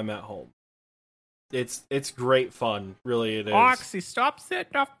time I'm at home. It's great fun, really it is. Oxy, stop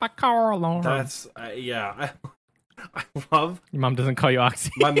setting off my car alarm. That's yeah. I love. Your mom doesn't call you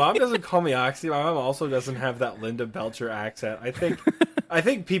Oxy. My mom doesn't call me Oxy. My mom also doesn't have that Linda Belcher accent. I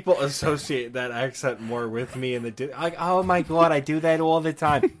think people associate that accent more with me, and like, oh my god, I do that all the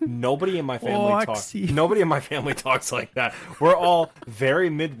time. Nobody in my family talks. Nobody in my family talks like that. We're all very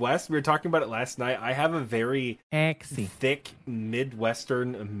Midwest. We were talking about it last night. I have a very thick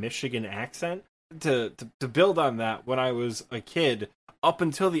Midwestern Michigan accent. To build on that, when I was a kid, up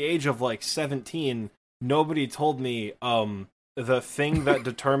until the age of like 17. Nobody told me the thing that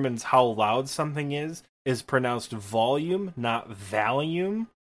determines how loud something is pronounced volume, not volume.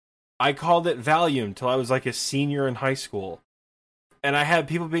 I called it volume till I was like a senior in high school. And I had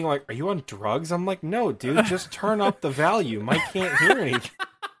people being like, are you on drugs? I'm like, no, dude, just turn up the volume. I can't hear anything.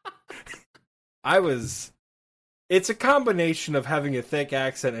 It's a combination of having a thick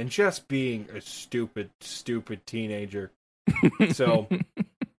accent and just being a stupid teenager. So...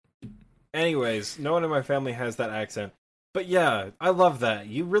 Anyways, no one in my family has that accent. But yeah, I love that.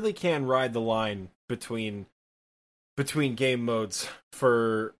 You really can ride the line between game modes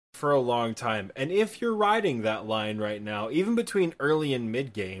for a long time. And if you're riding that line right now, even between early and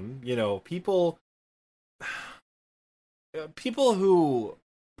mid game, you know, people who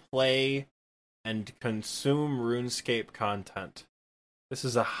play and consume RuneScape content, this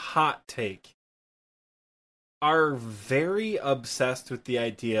is a hot take, are very obsessed with the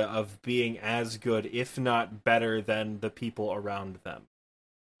idea of being as good, if not better, than the people around them.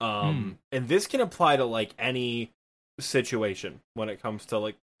 And this can apply to like any situation when it comes to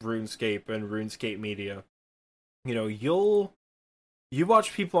like RuneScape and RuneScape media. You know, you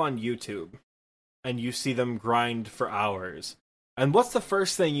watch people on YouTube and you see them grind for hours. And what's the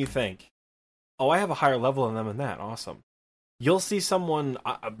first thing you think? Oh, I have a higher level than them in that. Awesome. You'll see someone,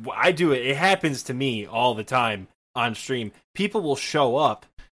 I do it, it happens to me all the time on stream. People will show up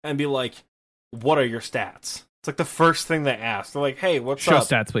and be like, what are your stats? It's like the first thing they ask. They're like, hey, what's up?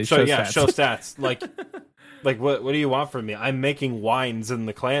 Show stats, please. Show stats. Like what do you want from me? I'm making wines in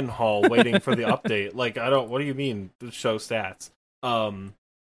the clan hall waiting for the update. Like, what do you mean, show stats?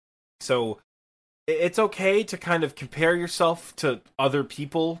 So it's okay to kind of compare yourself to other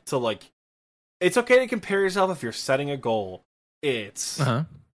people, to like, it's okay to compare yourself if you're setting a goal. It's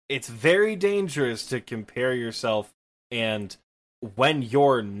very dangerous to compare yourself and when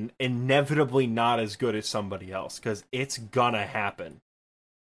you're inevitably not as good as somebody else, because it's gonna happen.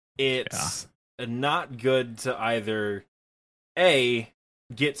 It's not good to either A,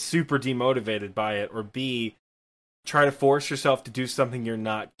 get super demotivated by it, or B, try to force yourself to do something you're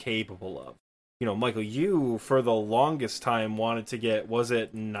not capable of. You know, Michael, you for the longest time wanted to get, was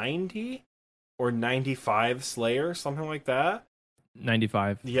it 90 or 95 Slayer, something like that?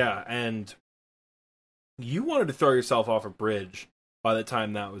 95. Yeah, and you wanted to throw yourself off a bridge by the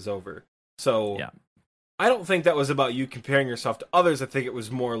time that was over. So yeah. I don't think that was about you comparing yourself to others. I think it was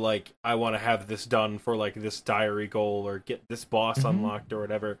more like, I want to have this done for like this diary goal or get this boss unlocked or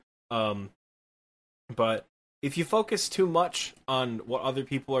whatever. But if you focus too much on what other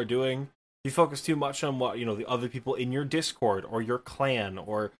people are doing, You focus too much on what, the other people in your Discord or your clan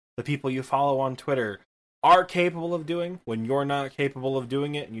or the people you follow on Twitter are capable of doing. When you're not capable of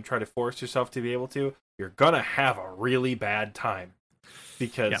doing it and you try to force yourself to be able to, you're gonna have a really bad time.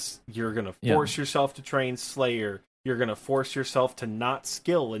 Because you're gonna force yourself to train Slayer. You're gonna force yourself to not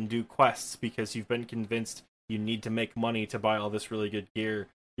skill and do quests because you've been convinced you need to make money to buy all this really good gear.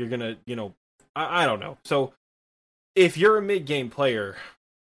 You're gonna, I don't know. So if you're a mid-game player,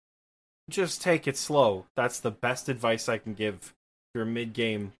 just take it slow. That's the best advice I can give. If you're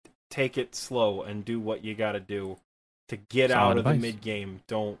mid-game, take it slow and do what you gotta do to get out of the mid-game.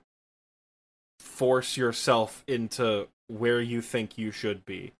 Don't force yourself into where you think you should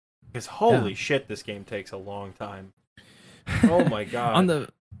be. Because holy shit, this game takes a long time. Oh my god.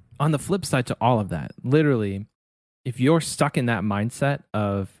 On the flip side to all of that, literally, if you're stuck in that mindset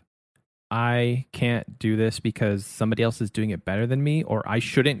of I can't do this because somebody else is doing it better than me, or I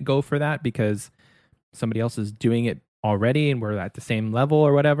shouldn't go for that because somebody else is doing it already and we're at the same level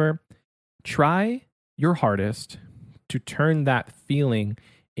or whatever, try your hardest to turn that feeling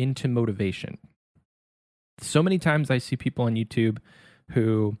into motivation. So many times I see people on YouTube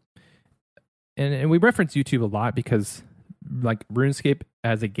who, and we reference YouTube a lot because like RuneScape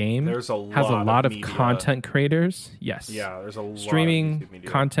as a game has a lot of content creators. Yes. Yeah, there's a lot streaming of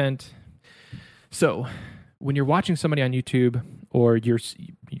content. So when you're watching somebody on YouTube or you're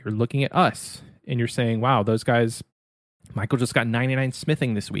looking at us and you're saying, wow, those guys, Michael just got 99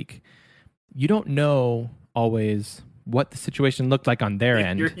 smithing this week. You don't know always what the situation looked like on their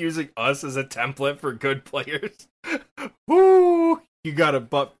end. You're using us as a template for good players. Woo! You gotta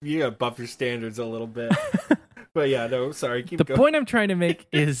buff your standards a little bit. But yeah, no, sorry, keep going. The point I'm trying to make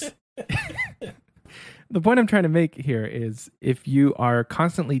is here is if you are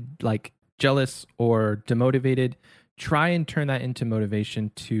constantly like jealous or demotivated, try and turn that into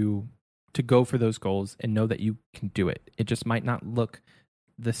motivation to go for those goals and know that you can do it. It just might not look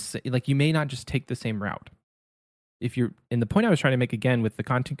like you may not just take the same route. And the point I was trying to make again with the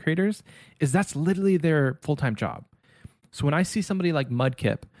content creators is that's literally their full-time job. So when I see somebody like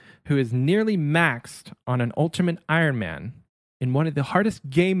Mudkip, who is nearly maxed on an Ultimate Iron Man in one of the hardest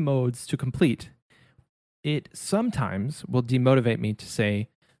game modes to complete, it sometimes will demotivate me to say,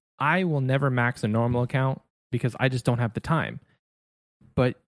 I will never max a normal account because I just don't have the time.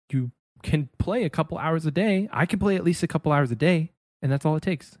 But you can play a couple hours a day. I can play at least a couple hours a day, and that's all it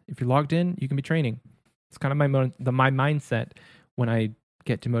takes. If you're logged in, you can be training. It's kind of my mindset when I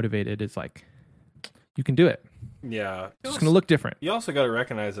get demotivated. It's like, you can do it. Yeah. It's just going to look different. You also got to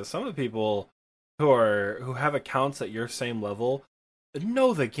recognize that some of the people who have accounts at your same level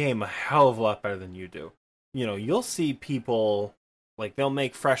know the game a hell of a lot better than you do. You'll see people, like, they'll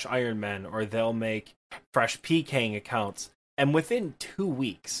make fresh Iron Men or they'll make fresh PKing accounts, and within 2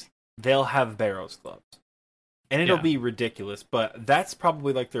 weeks, they'll have Barrows gloves. And it'll be ridiculous, but that's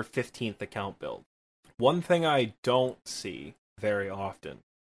probably like their 15th account build. One thing I don't see very often,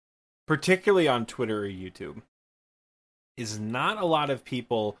 particularly on Twitter or YouTube, is not a lot of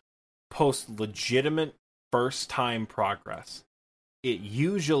people post legitimate first-time progress. It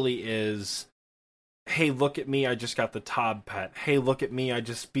usually is, hey, look at me, I just got the Tob pet. Hey, look at me, I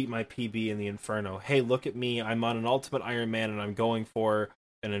just beat my PB in the Inferno. Hey, look at me, I'm on an Ultimate Iron Man and I'm going for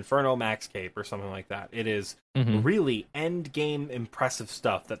an Inferno Max Cape or something like that. It is really end-game impressive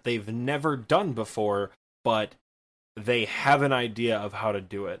stuff that they've never done before, but they have an idea of how to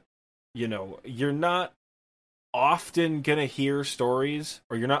do it. You're not often gonna hear stories,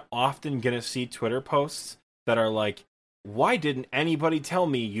 or you're not often gonna see Twitter posts that are like, why didn't anybody tell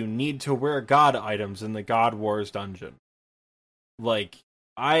me you need to wear God items in the God Wars dungeon? Like,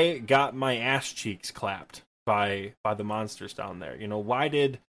 I got my ass cheeks clapped by the monsters down there. Why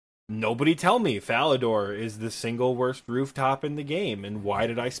did nobody tell me Falador is the single worst rooftop in the game, and why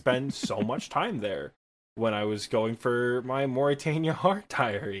did I spend so much time there when I was going for my Morytania Heart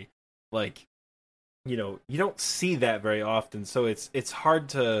Diary? Like, you don't see that very often, so it's hard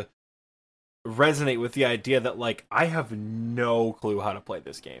to resonate with the idea that, like, I have no clue how to play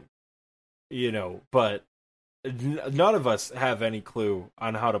this game. But none of us have any clue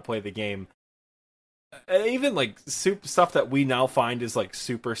on how to play the game. Even, like, stuff that we now find is, like,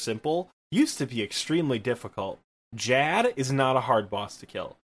 super simple used to be extremely difficult. Jad is not a hard boss to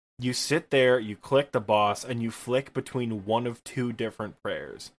kill. You sit there, you click the boss, and you flick between one of two different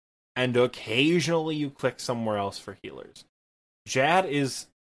prayers. And occasionally you click somewhere else for healers. Jad is,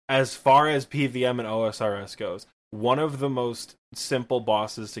 as far as PVM and OSRS goes, one of the most simple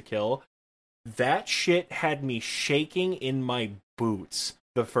bosses to kill. That shit had me shaking in my boots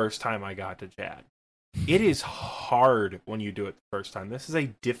the first time I got to Jad. it is hard when you do it the first time. This is a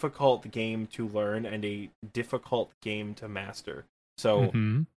difficult game to learn and a difficult game to master. So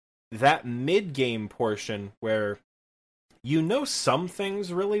that mid-game portion where you know some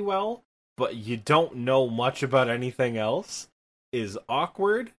things really well, but you don't know much about anything else is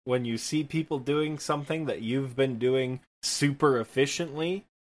awkward when you see people doing something that you've been doing super efficiently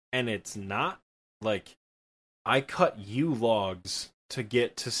and it's not. Like, I cut U logs to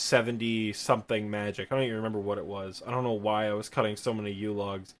get to 70 something magic. I don't even remember what it was. I don't know why I was cutting so many U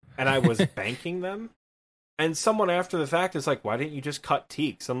logs, and I was banking them. And someone after the fact is like, why didn't you just cut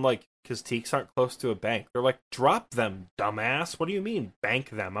teaks? I'm like, because teaks aren't close to a bank. They're like, drop them, dumbass. What do you mean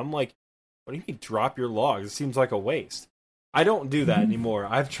bank them? I'm like, what do you mean drop your logs? It seems like a waste. I don't do that anymore.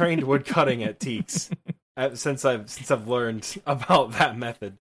 I've trained wood cutting at teaks since I've learned about that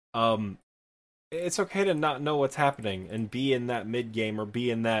method. It's okay to not know what's happening and be in that mid game or be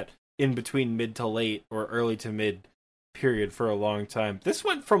in that in between mid to late or early to mid period for a long time. This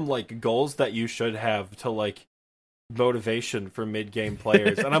went from like goals that you should have to like motivation for mid game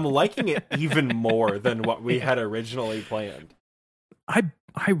players, and I'm liking it even more than what we had originally planned. I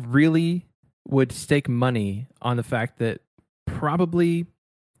really would stake money on the fact that probably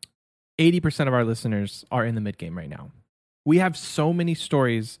 80% of our listeners are in the mid game right now. We have so many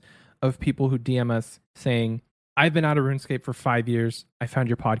stories of people who DM us saying, I've been out of RuneScape for 5 years. I found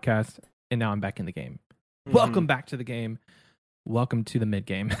your podcast and now I'm back in the game. Welcome back to the game. Welcome to the mid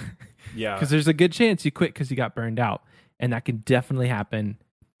game. Yeah. Because there's a good chance you quit because you got burned out. And that can definitely happen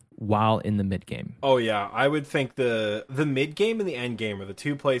while in the mid game. Oh yeah, I would think the mid game and the end game are the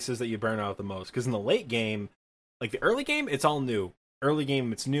two places that you burn out the most. Because in the late game, like the early game, it's all new. Early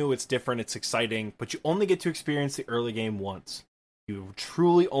game, it's new, it's different, it's exciting, but you only get to experience the early game once. You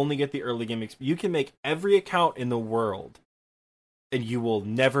truly only get the early game experience. You can make every account in the world, and you will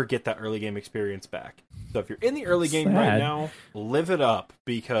never get that early game experience back. So if you're in the early game right now, live it up,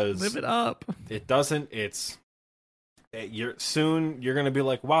 because live it up. It doesn't. You're gonna be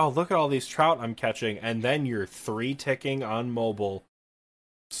like, wow, look at all these trout I'm catching, and then you're 3 ticking on mobile.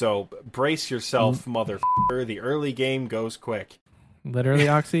 So brace yourself, motherfucker. The early game goes quick. Literally,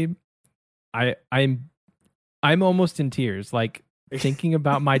 Oxy, I'm almost in tears, like thinking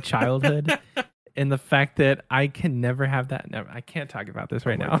about my childhood and the fact that I can never have that. Never, I can't talk about this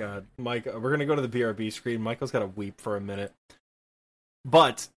right now. Oh my god, Mike, we're gonna go to the BRB screen. Michael's gotta weep for a minute.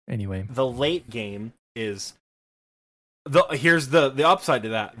 But anyway, the late game is here's the upside to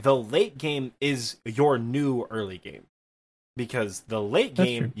that. The late game is your new early game. Because the late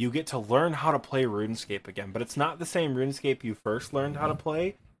game, you get to learn how to play RuneScape again, but it's not the same RuneScape you first learned how to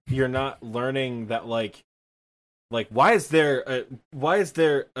play. You're not learning that like why is there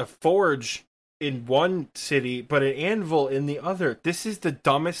a forge in one city but an anvil in the other? This is the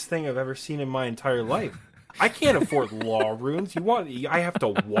dumbest thing I've ever seen in my entire life. I can't afford law runes. I have to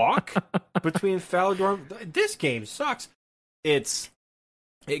walk between Falador. This game sucks. It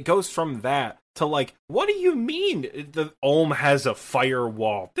goes from that to like, what do you mean the Olm has a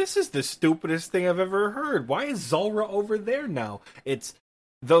firewall? This is the stupidest thing I've ever heard. Why is Zulrah over there now? It's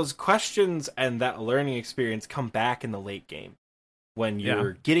those questions and that learning experience come back in the late game when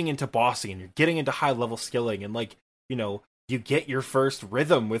you're getting into bossing and you're getting into high level skilling, and like, you get your first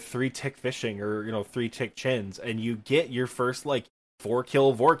rhythm with 3 tick fishing or 3 tick chins, and you get your first like 4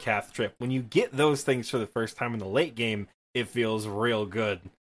 kill Vorkath trip. When you get those things for the first time in the late game, it feels real good.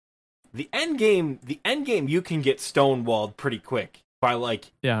 The end game, you can get stonewalled pretty quick by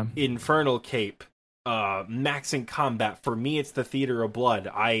like Infernal Cape, maxing combat. For me, it's the Theater of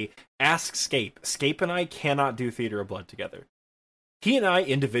Blood. I ask Scape. Scape and I cannot do Theater of Blood together. He and I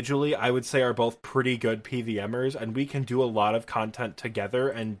individually, I would say, are both pretty good PVMers, and we can do a lot of content together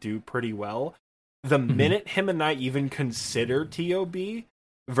and do pretty well. The minute him and I even consider TOB,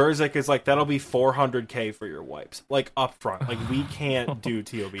 Verzik is like, that'll be 400k for your wipes. Like, up front. Like, we can't do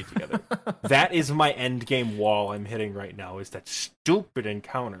TOB together. That is my end game wall I'm hitting right now, is that stupid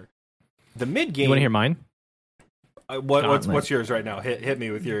encounter. The mid game... You want to hear mine? What's yours right now? Hit me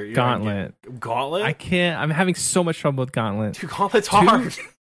with your Gauntlet. Gauntlet? I can't. I'm having so much trouble with Gauntlet. Dude, Gauntlet's hard.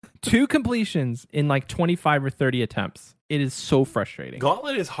 2 completions in like 25 or 30 attempts. It is so frustrating.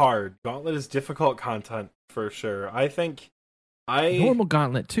 Gauntlet is hard. Gauntlet is difficult content for sure. I think normal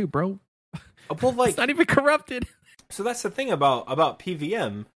Gauntlet too, bro. Well, like, it's not even corrupted. So that's the thing about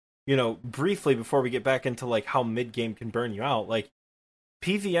PVM. Briefly before we get back into like how mid game can burn you out, like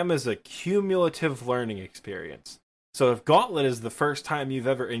PVM is a cumulative learning experience. So if Gauntlet is the first time you've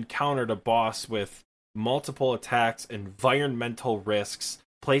ever encountered a boss with multiple attacks, environmental risks,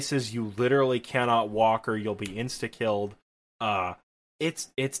 places you literally cannot walk or you'll be insta-killed,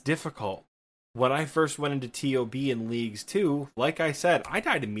 it's difficult. when I first went into TOB in Leagues 2, like I said, I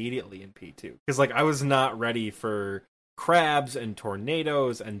died immediately in P2. Because, like, I was not ready for crabs and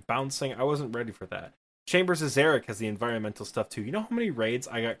tornadoes and bouncing. I wasn't ready for that. Chambers of Zarek has the environmental stuff, too. You know how many raids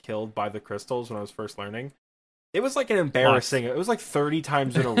I got killed by the crystals when I was first learning? It was, like, an embarrassing... It was, like, 30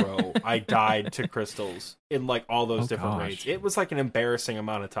 times in a row I died to crystals in, like, all those different raids. It was, like, an embarrassing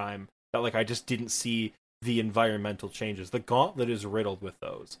amount of time that, like, I just didn't see the environmental changes. The gauntlet is riddled with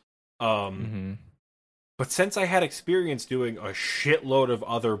those. But since I had experience doing a shitload of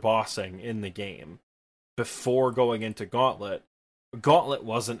other bossing in the game before going into Gauntlet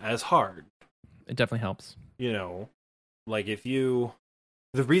wasn't as hard. It definitely helps. You know, like if you...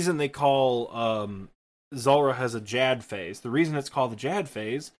 The reason they call Zulrah has a Jad phase, the reason it's called the Jad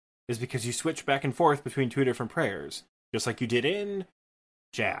phase is because you switch back and forth between two different prayers, just like you did in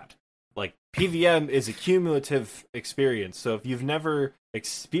Jad. Like, PVM is a cumulative experience, so if you've never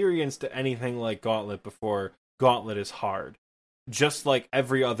experienced anything like Gauntlet before, Gauntlet is hard. Just like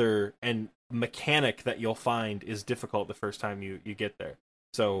every other and mechanic that you'll find is difficult the first time you get there.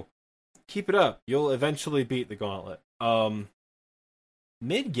 So, keep it up. You'll eventually beat the Gauntlet.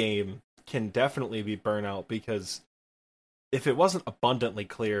 Mid-game can definitely be burnout, because if it wasn't abundantly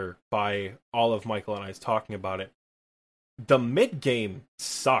clear by all of Michael and I's talking about it, the mid-game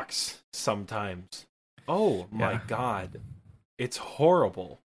sucks sometimes. Oh my god. It's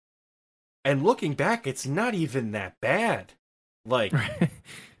horrible. And looking back, it's not even that bad. Like...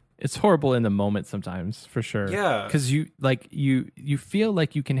 It's horrible in the moment sometimes, for sure. Yeah. Because you feel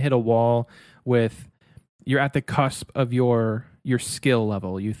like you can hit a wall with... You're at the cusp of your skill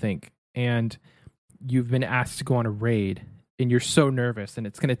level, you think. And you've been asked to go on a raid. And you're so nervous, and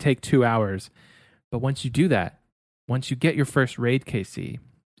it's going to take 2 hours. But once you do that, once you get your first raid KC,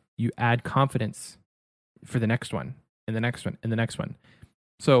 you add confidence for the next one, and the next one, and the next one.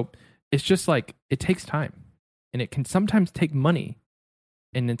 So it's just like, it takes time, and it can sometimes take money,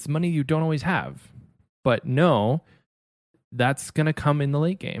 and it's money you don't always have. But no, that's gonna come in the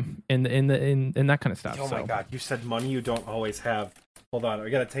late game, in that kind of stuff. Oh my god, you said money you don't always have. Hold on, I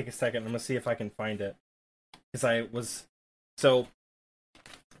gotta take a second. I'm gonna see if I can find it, because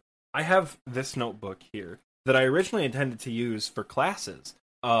I have this notebook here that I originally intended to use for classes.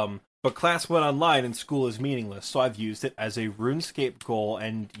 But class went online and school is meaningless, so I've used it as a RuneScape goal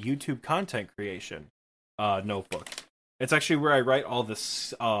and YouTube content creation notebook. It's actually where I write all the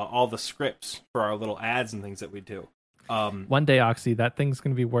scripts for our little ads and things that we do. One day, Oxy, that thing's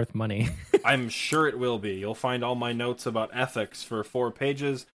going to be worth money. I'm sure it will be. You'll find all my notes about ethics for 4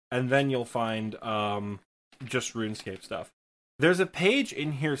 pages, and then you'll find just RuneScape stuff. There's a page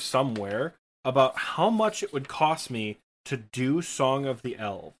in here somewhere about how much it would cost me to do Song of the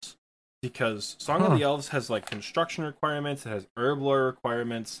Elves. Because Song of the Elves has, like, construction requirements, it has herb lore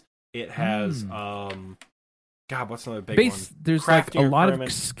requirements, it has, God, what's another big one? There's, like, a lot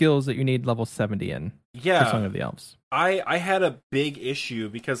of skills that you need level 70 in for Song of the Elves. I had a big issue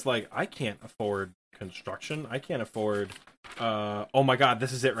because, like, I can't afford construction, I can't afford, oh my god,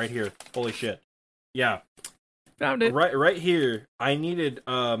 this is it right here, holy shit. Yeah. Found it. Right here, I needed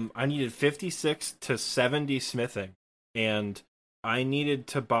 56 to 70 smithing, and I needed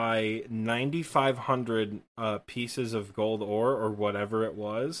to buy 9,500 pieces of gold ore, or whatever it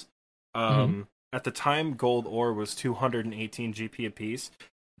was. At the time, gold ore was 218 GP a piece.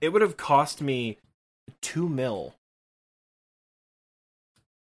 It would have cost me 2 mil.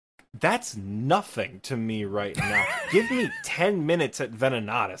 That's nothing to me right now. Give me 10 minutes at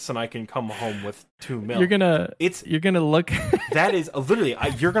Venenatis and I can come home with 2 mil. You're gonna look. That is literally,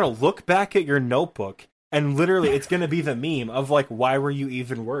 you're gonna look back at your notebook and literally it's gonna be the meme of, like, why were you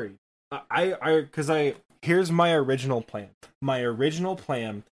even worried? Here's my original plan. My original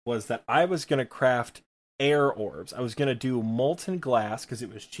plan was that I was gonna craft air orbs. I was gonna do molten glass because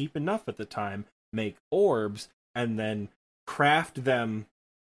it was cheap enough at the time, make orbs, and then craft them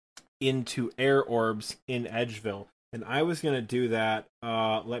into air orbs in Edgeville. And I was going to do that,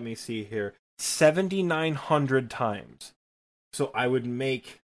 let me see here, 7,900 times. So I would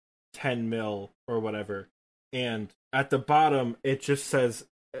make 10 mil or whatever. And at the bottom, it just says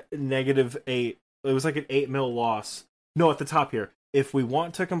 -8. It was like an 8 mil loss. No, at the top here. If we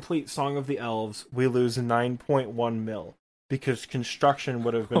want to complete Song of the Elves, we lose 9.1 mil. Because construction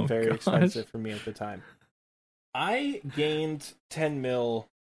would have been very expensive for me at the time. I gained 10 mil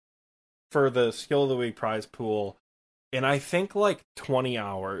for the Skill of the Week prize pool in, I think, like 20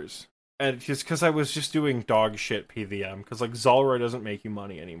 hours. And just because I was just doing dog shit PVM, because, like, Zulrah doesn't make you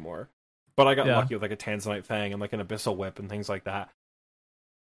money anymore. But I got lucky with, like, a Tanzanite Fang and, like, an Abyssal Whip and things like that.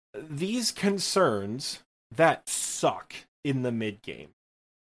 These concerns that suck in the mid-game.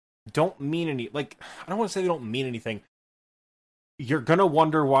 don't mean any, like, I don't want to say they don't mean anything. You're gonna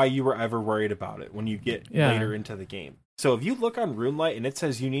wonder why you were ever worried about it when you get later into the game. So if you look on RuneLite and it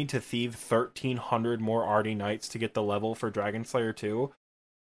says you need to thieve 1,300 more Ardy Knights to get the level for Dragon Slayer 2,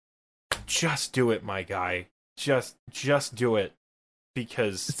 just do it, my guy. Just do it,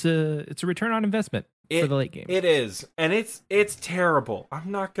 because it's a return on investment for the late game. It is, and it's terrible.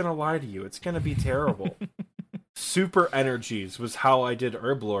 I'm not gonna lie to you. It's gonna be terrible. Super Energies was how I did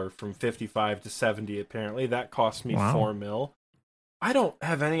Herblore from 55 to 70. Apparently, that cost me 4 mil. I don't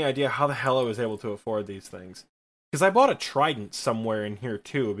have any idea how the hell I was able to afford these things. Because I bought a trident somewhere in here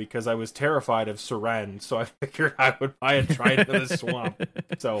too, because I was terrified of Seren, so I figured I would buy a trident in the swamp.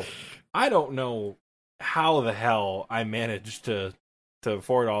 So I don't know how the hell I managed to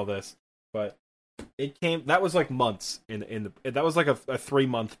afford all this, but that was like months that was like a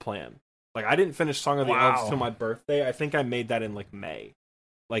 3-month plan. Like, I didn't finish Song of the Elves till my birthday. I think I made that in like May.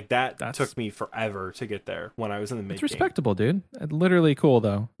 Like, that took me forever to get there when I was in the mid-game. It's respectable, dude. Literally cool,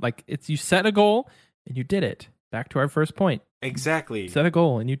 though. Like, you set a goal, and you did it. Back to our first point. Exactly. Set a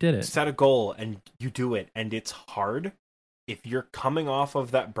goal, and you did it. Set a goal, and you do it. And it's hard. If you're coming off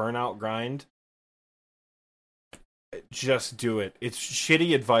of that burnout grind, just do it. It's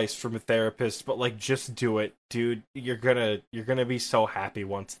shitty advice from a therapist, but, like, just do it. Dude, you're gonna be so happy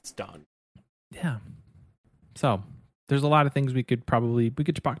once it's done. Yeah. So there's a lot of things we could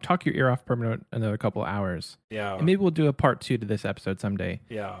talk your ear off for another couple of hours. Yeah. And maybe we'll do a part 2 to this episode someday.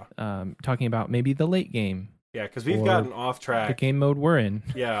 Yeah. Talking about maybe the late game. Yeah, because we've gotten off track. The game mode we're in.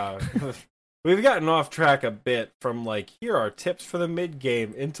 Yeah. We've gotten off track a bit from, like, here are tips for the mid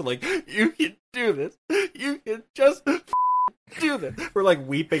game into, like, you can do this. You can just do this. We're, like,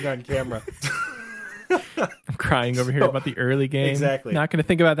 weeping on camera. I'm crying over here about the early game. Exactly. Not going to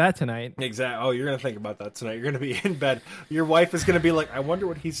think about that tonight. Exactly. Oh, you're going to think about that tonight. You're going to be in bed. Your wife is going to be like, I wonder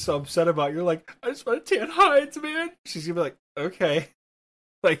what he's so upset about. You're like, I just want to tan hides, man. She's going to be like, okay.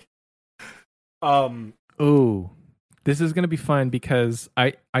 Like, Ooh, this is going to be fun because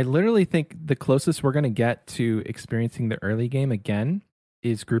I literally think the closest we're going to get to experiencing the early game again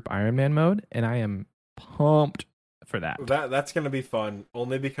is group Iron Man mode, and I am pumped for that. That's going to be fun,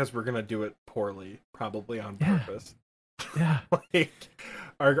 only because we're going to do it poorly, probably on purpose. Yeah. Like,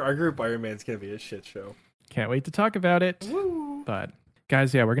 our group Iron Man's going to be a shit show. Can't wait to talk about it. Woo. But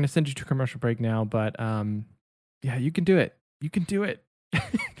guys, yeah, we're going to send you to commercial break now, but yeah, you can do it. You can do it.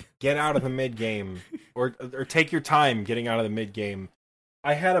 Get out of the mid game, or take your time getting out of the mid game.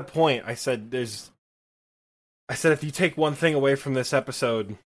 I had a point. I said if you take one thing away from this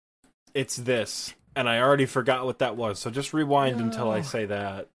episode, it's this. And I already forgot what that was, so just rewind until I say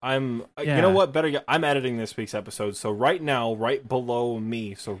that. You know what? Better yet, I'm editing this week's episode, so right now, right below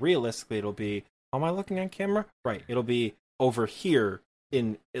me, so realistically it'll be, am I looking on camera? Right, it'll be over here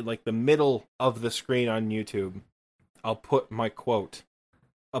in like the middle of the screen on YouTube. I'll put my quote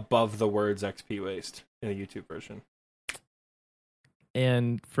above the words XP Waste in a YouTube version.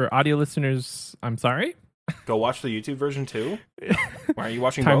 And for audio listeners, I'm sorry. Go watch the YouTube version too. Why are you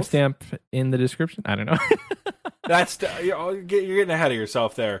watching both? Timestamp in the description. I don't know. You're getting ahead of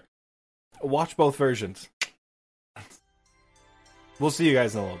yourself there. Watch both versions. We'll see you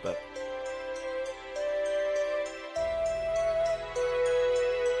guys in a little bit.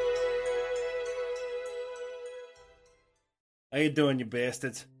 How you doing, you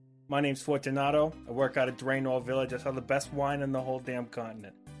bastards? My name's Fortunato. I work out of Draenor Village. I sell the best wine in the whole damn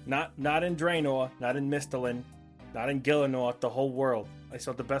continent. Not in Draenor, not in Misthalin, not in Gielinor, the whole world. I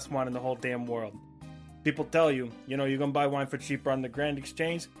sell the best wine in the whole damn world. People tell you, you're gonna buy wine for cheaper on the Grand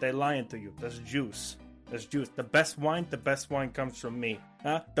Exchange. They're lying to you. That's juice. That's juice. The best wine comes from me.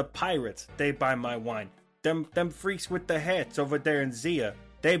 Huh? The pirates, they buy my wine. Them freaks with the hats over there in Zia,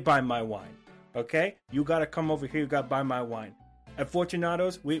 they buy my wine. Okay? You gotta come over here, you gotta buy my wine. At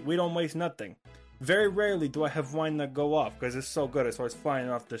Fortunato's, we don't waste nothing. Very rarely do I have wine that go off, because it's so good it starts flying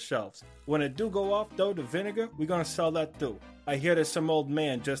off the shelves. When it do go off, though, the vinegar, we're gonna sell that too. I hear there's some old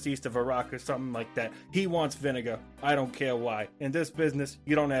man just east of Iraq or something like that. He wants vinegar. I don't care why. In this business,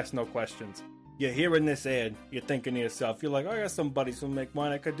 you don't ask no questions. You're hearing this ad, you're thinking to yourself, you're like, I got some buddies who make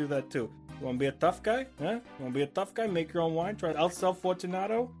wine, I could do that too. You wanna be a tough guy? Huh? You wanna be a tough guy? Make your own wine? Try to outsell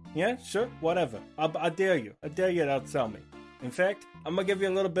Fortunato? Yeah, sure, whatever. I dare you. I dare you to outsell me. In fact, I'm gonna give you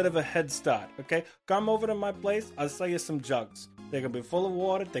a little bit of a head start, okay? Come over to my place, I'll sell you some jugs. They can be full of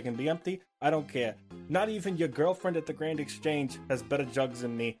water, they can be empty, I don't care. Not even your girlfriend at the Grand Exchange has better jugs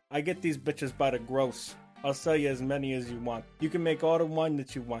than me. I get these bitches by the gross. I'll sell you as many as you want. You can make all the wine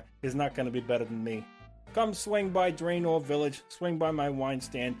that you want. It's not gonna be better than me. Come swing by Draenor Village, swing by my wine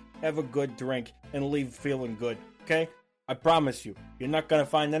stand, have a good drink, and leave feeling good, okay? I promise you, you're not gonna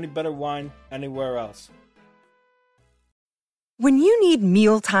find any better wine anywhere else. When you need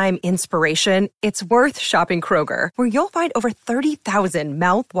mealtime inspiration, it's worth shopping Kroger, where you'll find over 30,000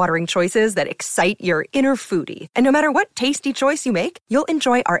 mouth-watering choices that excite your inner foodie. And no matter what tasty choice you make, you'll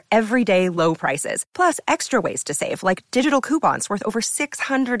enjoy our everyday low prices, plus extra ways to save, like digital coupons worth over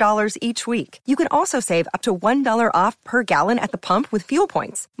 $600 each week. You can also save up to $1 off per gallon at the pump with fuel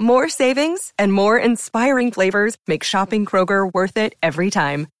points. More savings and more inspiring flavors make shopping Kroger worth it every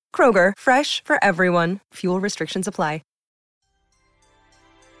time. Kroger, fresh for everyone. Fuel restrictions apply.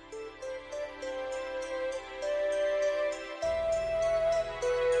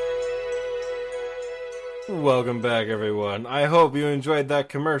 Welcome back, everyone. I hope you enjoyed that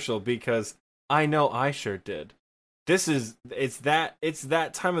commercial because I know I sure did. It's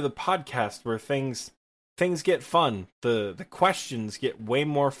that time of the podcast where things get fun. The questions get way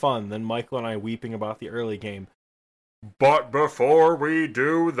more fun than Michael and I weeping about the early game. But before we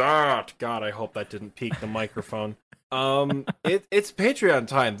do that, God, I hope that didn't peak the microphone. It's Patreon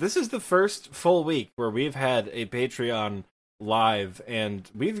time. This is the first full week where we've had a Patreon live,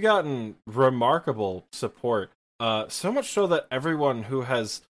 and we've gotten remarkable support. So much so that everyone who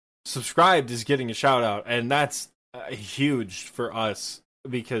has subscribed is getting a shout out, and that's huge for us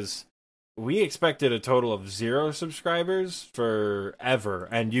because we expected a total of 0 subscribers forever,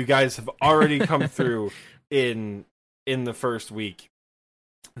 and you guys have already come through in the first week.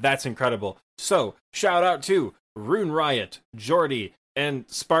 That's incredible. So shout out to Rune Riot, Jordy, and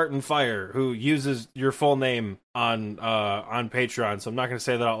Spartan Fire, who uses your full name on Patreon, so I'm not going to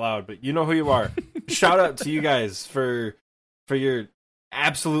say that out loud, but you know who you are. Shout out to you guys for your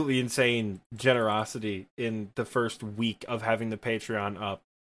absolutely insane generosity in the first week of having the Patreon up.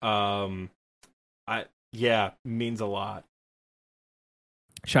 Means a lot.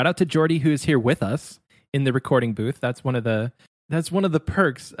 Shout out to Jordy, who is here with us in the recording booth. That's one of the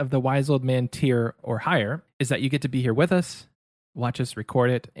perks of the Wise Old Man tier or higher, is that you get to be here with us, watch us record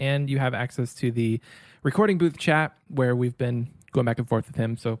it, and you have access to the recording booth chat where we've been going back and forth with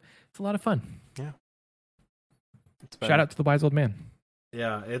him. So it's a lot of fun. Yeah. Shout out to the Wise Old Man.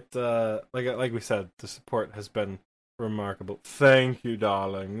 Yeah, it like we said, the support has been remarkable. Thank you,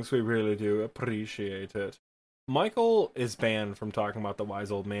 darlings. We really do appreciate it. Michael is banned from talking about the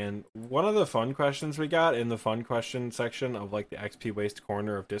Wise Old Man. One of the fun questions we got in the fun question section of like the XP Waste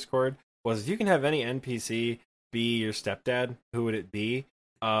corner of Discord was, if you can have any NPC be your stepdad, who would it be?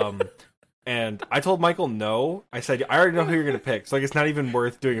 And I told Michael no. I said, I already know who you're going to pick, so like it's not even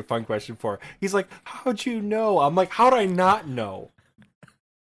worth doing a fun question for. He's like, how'd you know? I'm like, how'd I not know?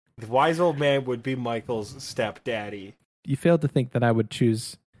 The Wise Old Man would be Michael's stepdaddy. You failed to think that I would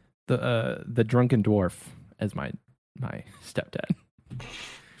choose the drunken dwarf as my stepdad.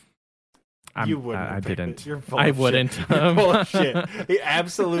 You wouldn't. I didn't. You're full I of wouldn't. Shit. You're full of shit. He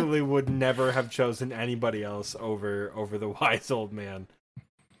absolutely would never have chosen anybody else over the Wise Old Man.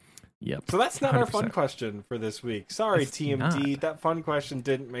 Yep. So that's not 100%. our fun question for this week. Sorry, It's TMD. not. That fun question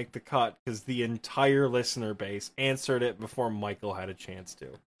didn't make the cut because the entire listener base answered it before Michael had a chance to.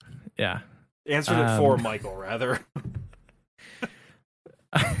 Yeah. Answered it for Michael, rather.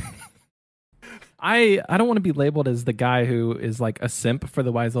 I don't want to be labeled as the guy who is like a simp for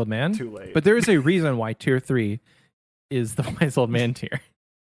the Wise Old Man. Too late. But there is a reason why tier 3 is the Wise Old Man tier.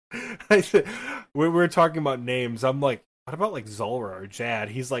 When we were talking about names, I'm like, what about like Zulrah or Jad?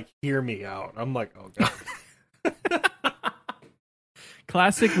 He's like, hear me out. I'm like, oh god.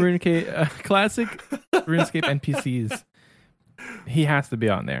 Classic RuneScape NPCs. He has to be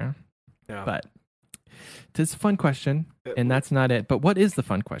on there. Yeah. But it's a fun question, and that's not it. But what is the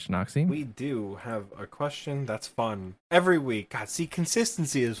fun question, Oxy? We do have a question that's fun every week. God, see,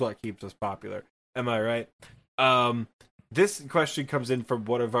 consistency is what keeps us popular. Am I right? This question comes in from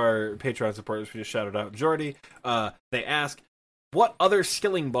one of our Patreon supporters. We just shouted out, Jordy. They ask, what other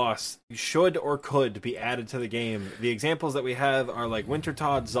skilling boss should or could be added to the game? The examples that we have are like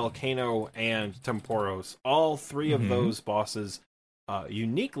Wintertodt, Zalcano, and Temporos. All three of those bosses,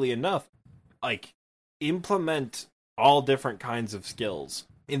 uniquely enough, like implement all different kinds of skills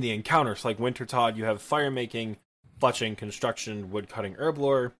in the encounters. Like Wintertodt, you have fire making, fletching, construction, wood cutting, herb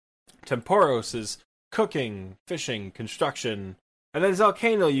lore. Temporos is cooking, fishing, construction, and then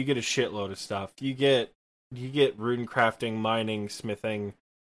Zalcano, you get a shitload of stuff. You get rune crafting, mining, smithing,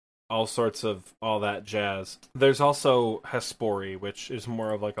 all sorts of all that jazz. There's also Hespori, which is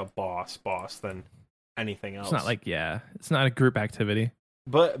more of like a boss than anything else. It's not like, it's not a group activity.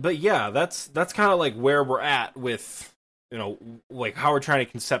 But yeah, that's kind of like where we're at with, like how we're trying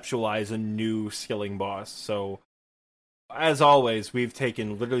to conceptualize a new skilling boss. So as always, we've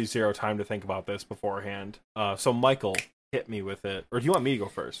taken literally zero time to think about this beforehand. So Michael, hit me with it. Or do you want me to go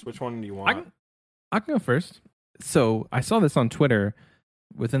first? Which one do you want? I can go first. So I saw this on Twitter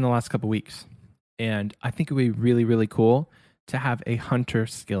within the last couple weeks, and I think it would be really, really cool to have a hunter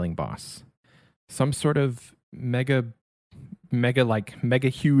skilling boss. Some sort of mega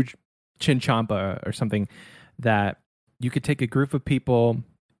huge Chinchompa or something that you could take a group of people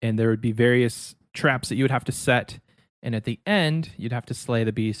and there would be various traps that you would have to set. And at the end, you'd have to slay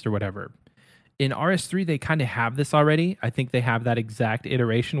the beast or whatever. In RS3, they kind of have this already. I think they have that exact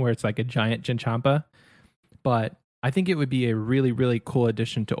iteration where it's like a giant Chinchompa. But I think it would be a really, really cool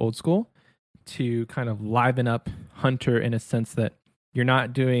addition to Old School to kind of liven up Hunter in a sense that you're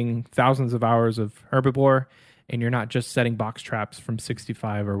not doing thousands of hours of Herbivore and you're not just setting box traps from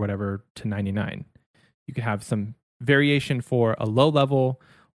 65 or whatever to 99. You could have some variation for a low level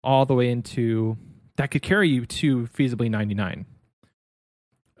all the way into that could carry you to feasibly 99.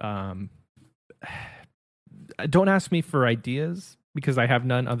 Don't ask me for ideas because I have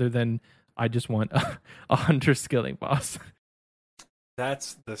none other than I just want a hunter skilling boss.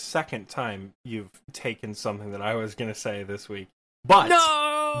 That's the second time you've taken something that I was going to say this week. But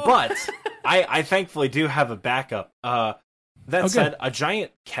I thankfully do have a backup. That said, a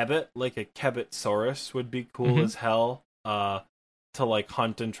giant Kebbit, like a Kebbitsaurus, would be cool as hell to like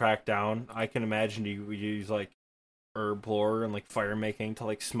hunt and track down. I can imagine you would use like herblore and like fire making to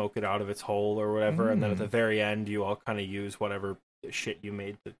like smoke it out of its hole or whatever, and then at the very end you all kind of use whatever shit you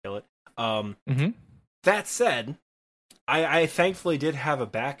made to kill it. That said, I thankfully did have a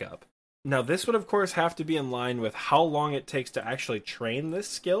backup. Now this would of course have to be in line with how long it takes to actually train this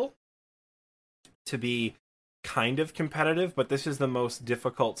skill to be kind of competitive, but this is the most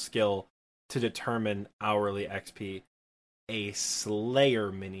difficult skill to determine hourly XP. A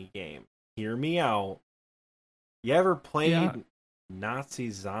Slayer minigame. Hear me out. You ever played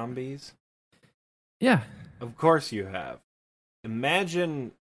Nazi Zombies? Yeah. Of course you have.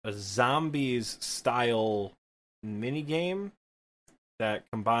 Imagine a zombies style minigame that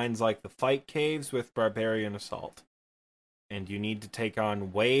combines like the fight caves with barbarian assault. And you need to take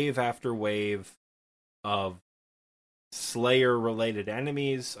on wave after wave of Slayer related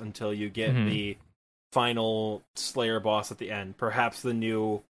enemies until you get the final Slayer boss at the end. Perhaps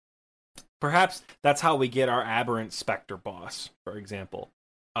that's how we get our Aberrant Spectre boss, for example.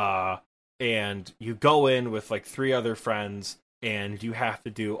 And you go in with like 3 other friends and you have to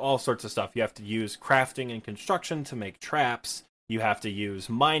do all sorts of stuff. You have to use crafting and construction to make traps. You have to use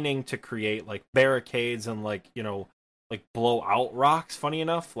mining to create like barricades and like, you know, like blow out rocks, funny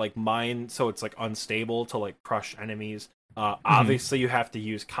enough, like mine so it's like unstable to like crush enemies. Obviously you have to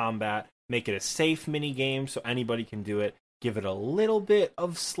use combat, make it a safe mini game so anybody can do it, give it a little bit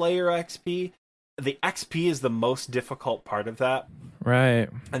of Slayer XP. The XP is the most difficult part of that. Right.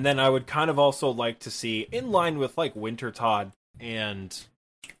 And then I would kind of also like to see, in line with like Wintertodt and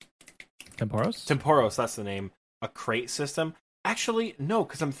Temporos, that's the name, a crate system. Actually, no,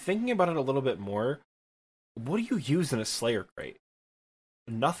 because I'm thinking about it a little bit more. What do you use in a Slayer crate?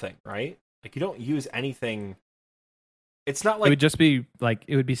 Nothing, right? Like, you don't use anything. It's not like... It would just be, like,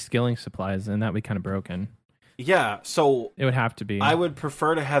 it would be skilling supplies, and that would be kind of broken. Yeah, so... It would have to be. I would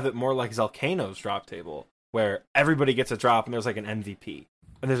prefer to have it more like Zelkano's drop table, where everybody gets a drop and there's, like, an MVP.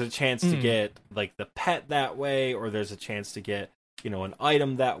 And there's a chance to get, like, the pet that way, or there's a chance to get, you know, an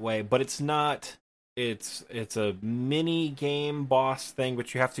item that way. But it's not... It's a mini game boss thing,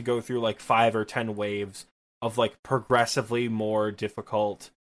 but you have to go through, like, 5 or 10 waves of like progressively more difficult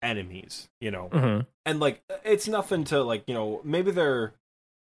enemies, you know, and like it's nothing to like, you know, maybe they're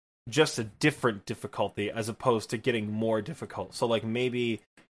just a different difficulty as opposed to getting more difficult. So like maybe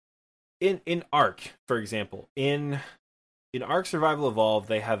in Ark, for example, in Ark Survival Evolved,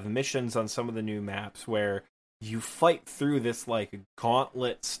 they have missions on some of the new maps where you fight through this like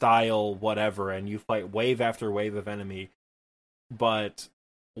gauntlet style whatever, and you fight wave after wave of enemy, but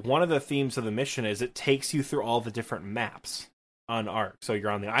one of the themes of the mission is it takes you through all the different maps on Ark. So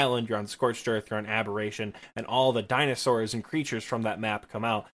you're on the island, you're on Scorched Earth, you're on Aberration, and all the dinosaurs and creatures from that map come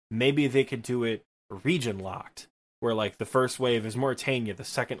out. Maybe they could do it region locked, where like the first wave is Morytania, the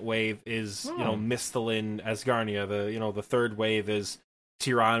second wave is you know Mistalin, Asgarnia, the third wave is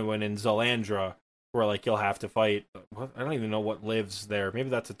Tirannwn and Zalandra, where like you'll have to fight. I don't even know what lives there. Maybe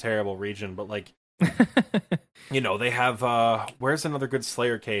that's a terrible region, but like. You know, they have, where's another good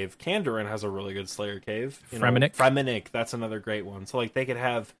Slayer cave? Kandarin has a really good Slayer cave. Fremennik, that's another great one. So, like, they could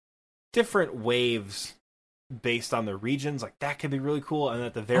have different waves based on the regions. Like, that could be really cool. And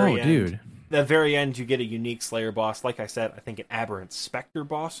at the very end, you get a unique Slayer boss. Like I said, I think an Aberrant Spectre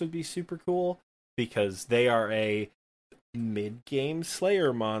boss would be super cool because they are a mid-game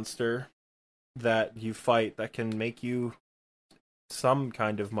Slayer monster that you fight that can make you some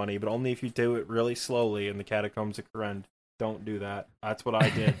kind of money, but only if you do it really slowly in the Catacombs of Kourend. Don't do that. That's what I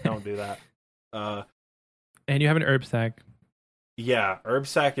did. Don't do that. And you have an herb sack. Yeah, herb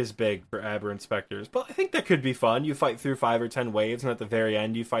sack is big for Aberrant Spectres, but I think that could be fun. You fight through 5 or 10 waves, and at the very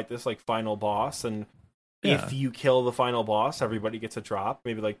end, you fight this like final boss. And if you kill the final boss, everybody gets a drop.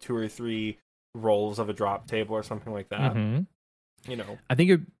 Maybe like 2 or 3 rolls of a drop table or something like that. Mm-hmm. You know, I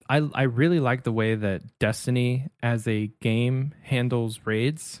think I really like the way that Destiny as a game handles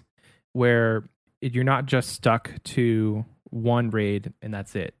raids, where you're not just stuck to one raid and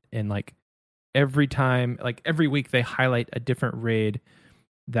that's it. And like every time, like every week, they highlight a different raid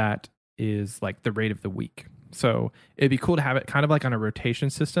that is like the raid of the week. So it'd be cool to have it kind of like on a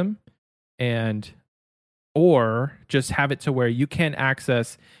rotation system, or just have it to where you can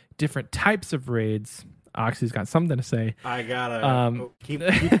access different types of raids. Oxy's got something to say. I gotta keep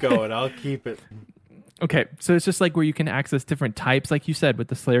going. I'll keep it. Okay, so it's just like where you can access different types, like you said with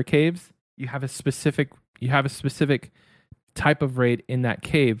the Slayer caves. You have a specific type of raid in that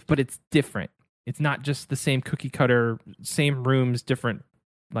cave, but it's different. It's not just the same cookie cutter, same rooms, different,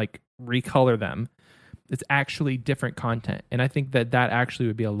 like recolor them. It's actually different content, and I think that actually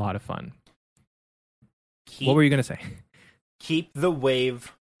would be a lot of fun. What were you gonna say? Keep the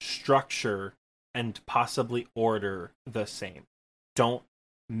wave structure and possibly order the same. Don't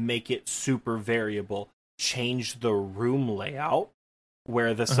make it super variable. Change the room layout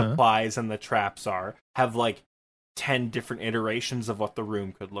where the supplies and the traps are. Have like 10 different iterations of what the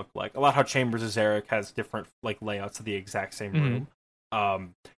room could look like. A lot how Chambers of Xeric has different like layouts of the exact same room.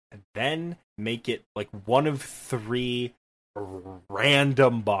 And then make it like one of 3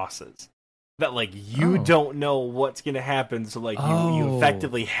 random bosses that like you don't know what's gonna happen, so like you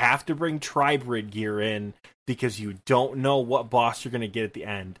effectively have to bring Tribrid gear in because you don't know what boss you're gonna get at the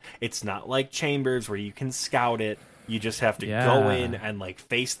end. It's not like Chambers where you can scout it. You just have to go in and like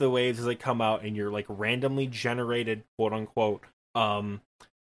face the waves as they come out, and you're like randomly generated, quote unquote, I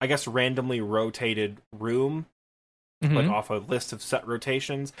guess randomly rotated room, like off a list of set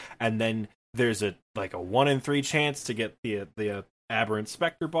rotations, and then there's a 1 in 3 chance to get the Aberrant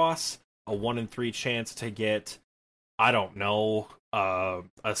Spectre boss. A 1 in 3 chance to get, I don't know, a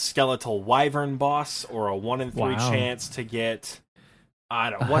skeletal wyvern boss, or a 1 in 3 chance to get,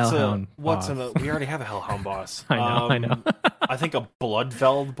 I don't know, we already have a Hellhound boss. I know. I think a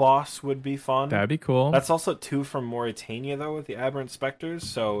Bloodveld boss would be fun. That'd be cool. That's also 2 from Mauritania though with the Aberrant Spectres.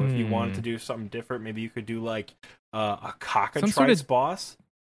 So if you wanted to do something different, maybe you could do like a cockatrice boss.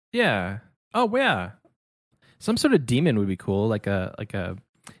 Yeah. Oh yeah. Some sort of demon would be cool, like a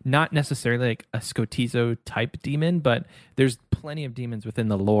not necessarily like a Skotizo type demon, but there's plenty of demons within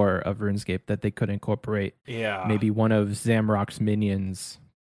the lore of RuneScape that they could incorporate. Yeah. Maybe one of Zamrock's minions.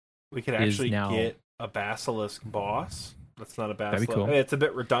 We could actually get a Basilisk boss. That's not a Basilisk. That'd be cool. I mean, it's a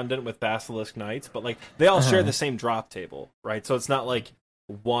bit redundant with Basilisk Knights, but like they all share the same drop table, right? So it's not like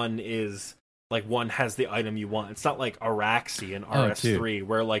one has the item you want. It's not like Araxi and RS3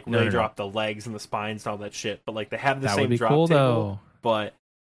 where like they drop the legs and the spines and all that shit, but like they have the same drop table. Though. But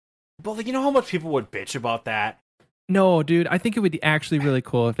like, you know how much people would bitch about that? No, dude, I think it would be actually really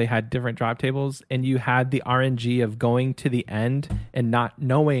cool if they had different drop tables and you had the RNG of going to the end and not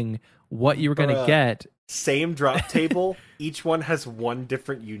knowing what you were going to get. Same drop table, each one has one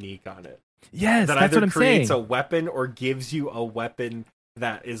different unique on it. Yes, that that's either what I'm creates saying. a weapon or gives you a weapon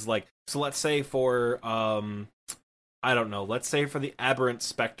that is like, so let's say for I don't know, let's say for the Aberrant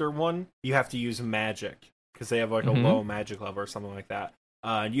Spectre one, you have to use magic because they have like a low magic level or something like that.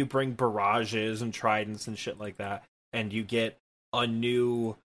 And you bring barrages and tridents and shit like that, and you get a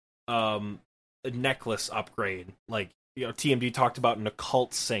new necklace upgrade. Like, you know, TMD talked about an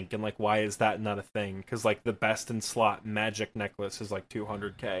occult sync, and like, why is that not a thing? Because like the best in slot magic necklace is like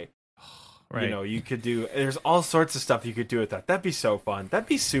 200k. Right. You know, you could do. There's all sorts of stuff you could do with that. That'd be so fun. That'd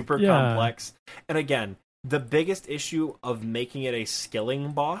be super complex. And again, the biggest issue of making it a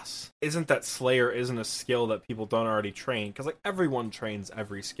skilling boss isn't that Slayer isn't a skill that people don't already train, because like everyone trains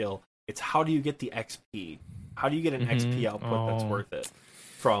every skill. It's how do you get the XP? How do you get an XP output that's worth it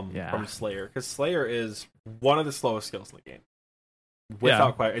from Slayer? Because Slayer is one of the slowest skills in the game.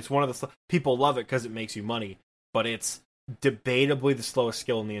 Without question, it's one of the people love it because it makes you money, but it's debatably the slowest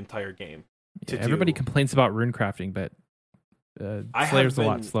skill in the entire game. Everybody complains about rune crafting, but Slayer's a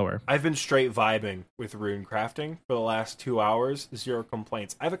lot slower. I've been straight vibing with rune crafting for the last 2 hours. 0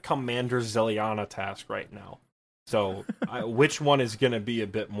 complaints. I have a Commander Zeliana task right now. So which one is going to be a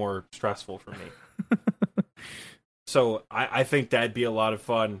bit more stressful for me? So I think that'd be a lot of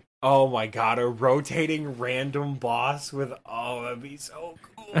fun. Oh my god, a rotating random boss with... Oh, that'd be so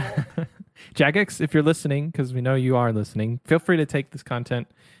cool. Jagex, if you're listening, because we know you are listening, feel free to take this content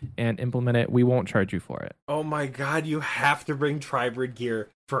and implement it. We won't charge you for it. Oh my god, you have to bring Tribrid gear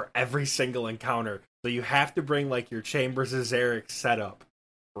for every single encounter. So you have to bring like your Chambers of Xeric setup,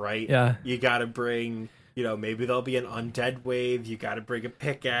 right? Yeah. You gotta bring, maybe there'll be an undead wave, you gotta bring a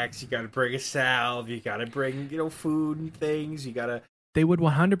pickaxe, you gotta bring a salve, you gotta bring, food and things, you gotta... They would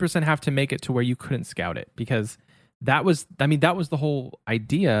 100% have to make it to where you couldn't scout it, because that was the whole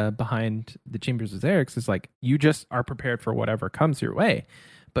idea behind the Chambers of Xeric, is like, you just are prepared for whatever comes your way.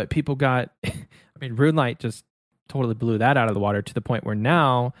 But people got, RuneLite just totally blew that out of the water to the point where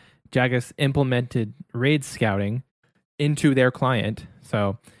now Jagex implemented raid scouting into their client.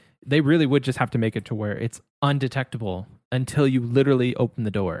 So they really would just have to make it to where it's undetectable until you literally open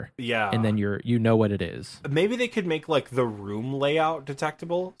the door. Yeah. And then you know what it is. Maybe they could make like the room layout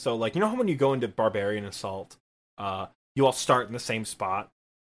detectable. So like, how when you go into Barbarian Assault, you all start in the same spot.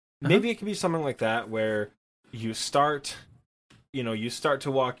 Maybe it could be something like that where you start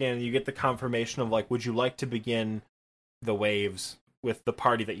to walk in and you get the confirmation of like, would you like to begin the waves with the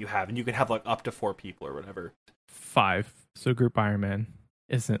party that you have? And you can have like up to 4 people or whatever. 5. So Group Iron Man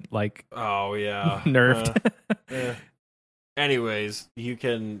isn't like nerfed. Anyways, you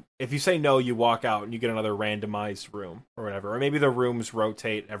can, if you say no, you walk out and you get another randomized room or whatever. Or maybe the rooms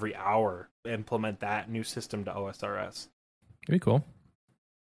rotate every hour. Implement that new system to OSRS. It'd be cool.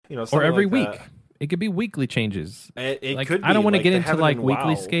 Or every like week. That. It could be weekly changes. It like, could be. I don't want to like, get into like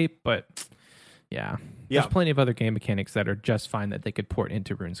weekly WoW. scape, but yeah. There's plenty of other game mechanics that are just fine that they could port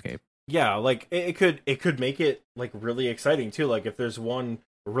into RuneScape. Yeah, like it could make it like really exciting too. Like if there's one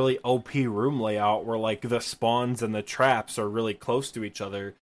really OP room layout where like the spawns and the traps are really close to each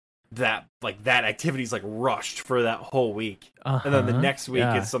other, that activity's like rushed for that whole week. And then the next week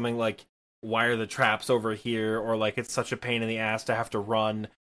it's something like, why are the traps over here? Or like, it's such a pain in the ass to have to run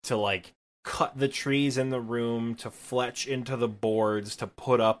to like cut the trees in the room, to fletch into the boards, to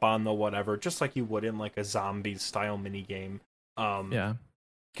put up on the whatever, just like you would in like a zombies style minigame.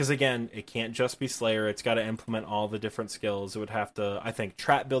 Because again, it can't just be Slayer. It's got to implement all the different skills. It would have to, I think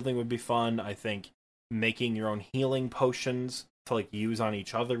trap building would be fun. I think making your own healing potions to like use on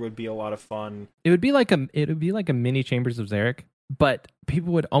each other would be a lot of fun. It would be like a mini Chambers of Xeric, but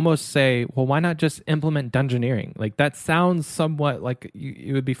people would almost say, well, why not just implement dungeoneering? Like that sounds somewhat like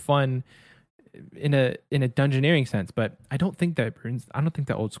it would be fun in a dungeoneering sense, but I don't think that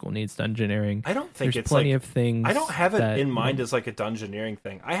old school needs dungeoneering. I don't think there's it's plenty like, of things. I don't have it in mind as like a dungeoneering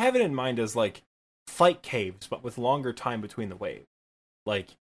thing. I have it in mind as like fight caves, but with longer time between the waves. Like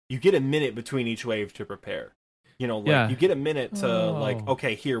you get a minute between each wave to prepare. You get a minute to like,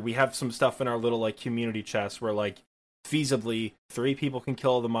 okay, here we have some stuff in our little like community chest where like feasibly 3 people can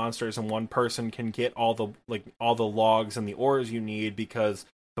kill the monsters and 1 person can get all the logs and the ores you need, because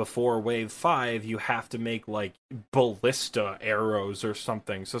before wave 5 you have to make like ballista arrows or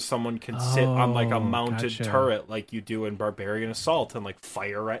something so someone can sit on like a mounted turret like you do in Barbarian Assault and like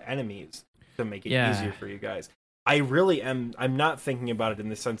fire at enemies to make it easier for you guys. I'm not thinking about it in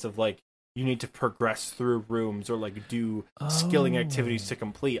the sense of like you need to progress through rooms or like do skilling activities to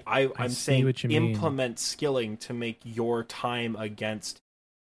complete. I'm saying implement skilling to make your time against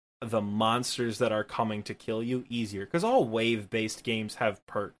the monsters that are coming to kill you easier, because all wave-based games have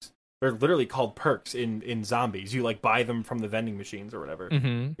perks. They're literally called perks in zombies. You like buy them from the vending machines or whatever.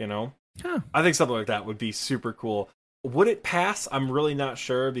 I think something like that would be super cool. Would it pass? I'm really not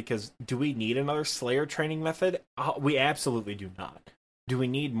sure, because do we need another Slayer training method? We absolutely do not. Do we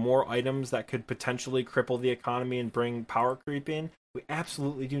need more items that could potentially cripple the economy and bring power creep in? We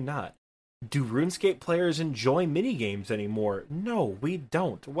absolutely do not. Do RuneScape players enjoy minigames anymore? No, we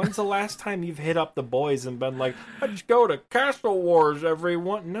don't. When's the last time you've hit up the boys and been like, let's go to Castle Wars,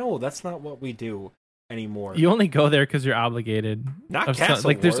 everyone? No, that's not what we do anymore. You only go there because you're obligated. Not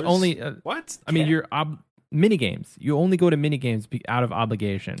Castle Wars. There's only... what? I mean, you're... minigames. You only go to minigames out of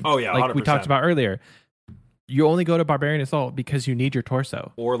obligation. Oh, yeah, like 100%. we talked about earlier. You only go to Barbarian Assault because you need your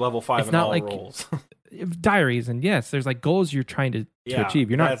torso. Or level 5 in all roles. Diaries, and yes, there's like goals you're trying to achieve.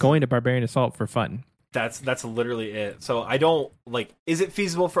 You're not going to Barbarian Assault for fun. That's literally it. So I don't like, is it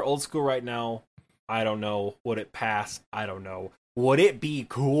feasible for old school right now? I don't know. Would it pass? I don't know. Would it be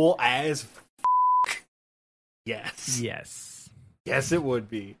cool as Yes. Yes, it would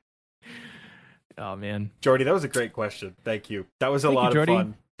be. Oh man, Jordy, that was a great question. Thank you. That was a lot of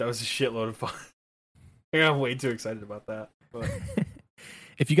fun. That was a shitload of fun. I'm way too excited about that. But...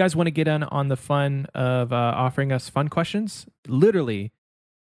 If you guys want to get on the fun of offering us fun questions, literally,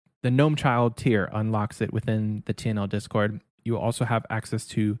 the Gnome Child tier unlocks it within the TNL Discord. You will also have access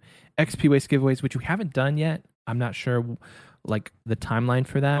to XP Waste giveaways, which we haven't done yet. I'm not sure like the timeline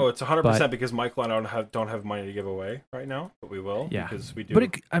for that. Oh, it's 100% but, because Michael and I don't have money to give away right now, but we will because we do.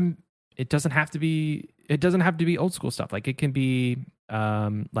 But it doesn't have to be. It doesn't have to be old school stuff. Like it can be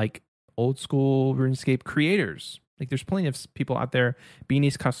like old school RuneScape creators. Like there's plenty of people out there.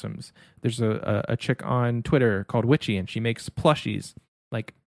 Beanies Customs. There's a chick on Twitter called Witchy, and she makes plushies.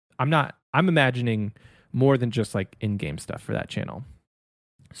 Like I'm imagining more than just like in-game stuff for that channel.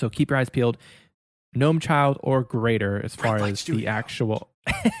 So keep your eyes peeled. Gnome Child or greater as far as the actual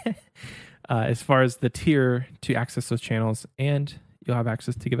as far as the tier to access those channels, and you'll have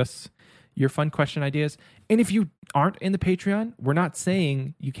access to give us your fun question ideas. And if you aren't in the Patreon, we're not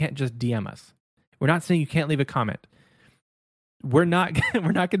saying you can't just DM us. We're not saying you can't leave a comment. We're not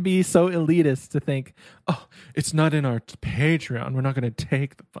going to be so elitist to think, oh, it's not in our Patreon, we're not going to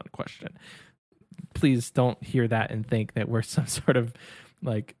take the fun question. Please don't hear that and think that we're some sort of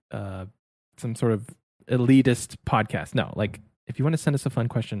like some sort of elitist podcast. No, like if you want to send us a fun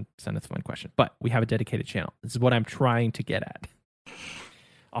question, send us a fun question. But we have a dedicated channel. This is what I'm trying to get at.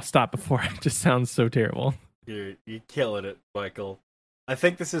 I'll stop before it just sounds so terrible. You're killing it, Michael. I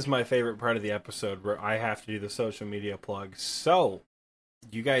think this is my favorite part of the episode where I have to do the social media plug. So,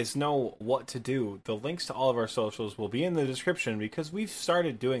 you guys know what to do. The links to all of our socials will be in the description because we've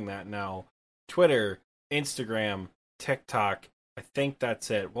started doing that now. Twitter, Instagram, TikTok. I think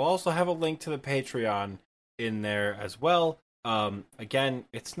that's it. We'll also have a link to the Patreon in there as well. Again,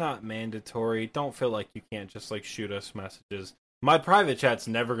 it's not mandatory. Don't feel like you can't just like shoot us messages. My private chat's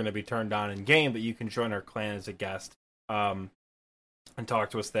never going to be turned on in game, but you can join our clan as a guest and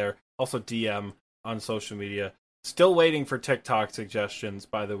talk to us there. Also DM on social media. Still waiting for TikTok suggestions,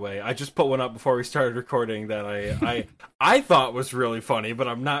 by the way. I just put one up before we started recording that I thought was really funny, but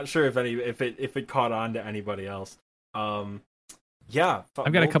I'm not sure if it caught on to anybody else. Yeah,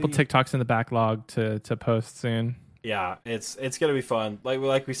 I've got a couple TikToks in the backlog to post soon. Yeah, it's gonna be fun.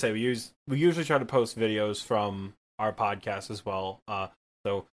 Like we say, we usually try to post videos from our podcast as well.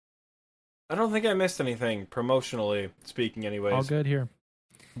 So I don't think I missed anything promotionally speaking. Anyways, all good here.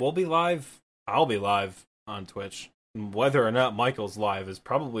 We'll be live. I'll be live on Twitch. Whether or not Michael's live is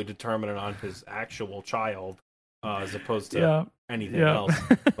probably determined on his actual child, as opposed to anything else.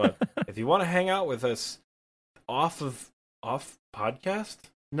 But if you want to hang out with us off podcast,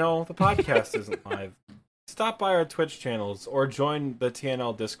 no, the podcast isn't live. Stop by our Twitch channels or join the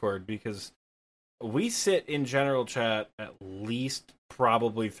TNL Discord because we sit in general chat at least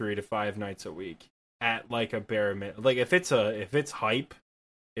probably 3 to 5 nights a week at like a bare minimum. Like if it's hype,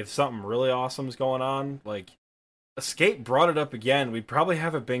 if something really awesome's going on, like Escape brought it up again. We probably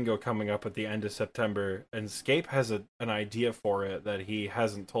have a bingo coming up at the end of September, and Escape has an idea for it that he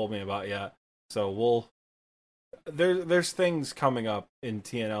hasn't told me about yet. So there's things coming up in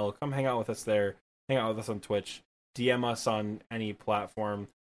TNL. Come hang out with us there. Hang out with us on Twitch. DM us on any platform.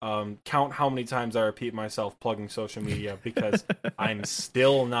 Count how many times I repeat myself plugging social media because I'm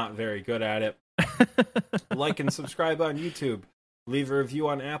still not very good at it. Like and subscribe on YouTube. Leave a review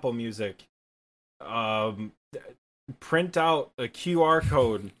on Apple Music. Print out a QR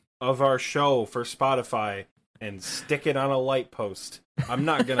code of our show for Spotify and stick it on a light post. I'm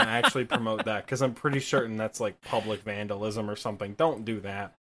not going to actually promote that because I'm pretty certain that's like public vandalism or something. Don't do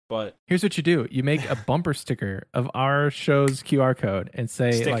that. But here's what you do. You make a bumper sticker of our show's QR code and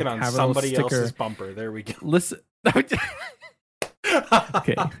say, stick like, it on have somebody else's bumper. There we go. Listen. Okay.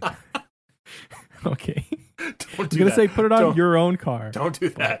 Okay. Don't do I'm gonna that. say put it on your own car. Don't do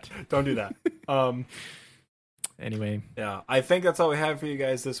that. Don't do that. Anyway. Yeah, I think that's all we have for you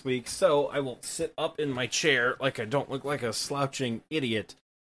guys this week. So I will sit up in my chair like I don't look like a slouching idiot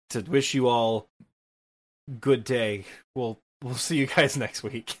to wish you all good day. We'll see you guys next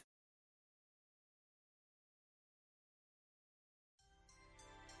week.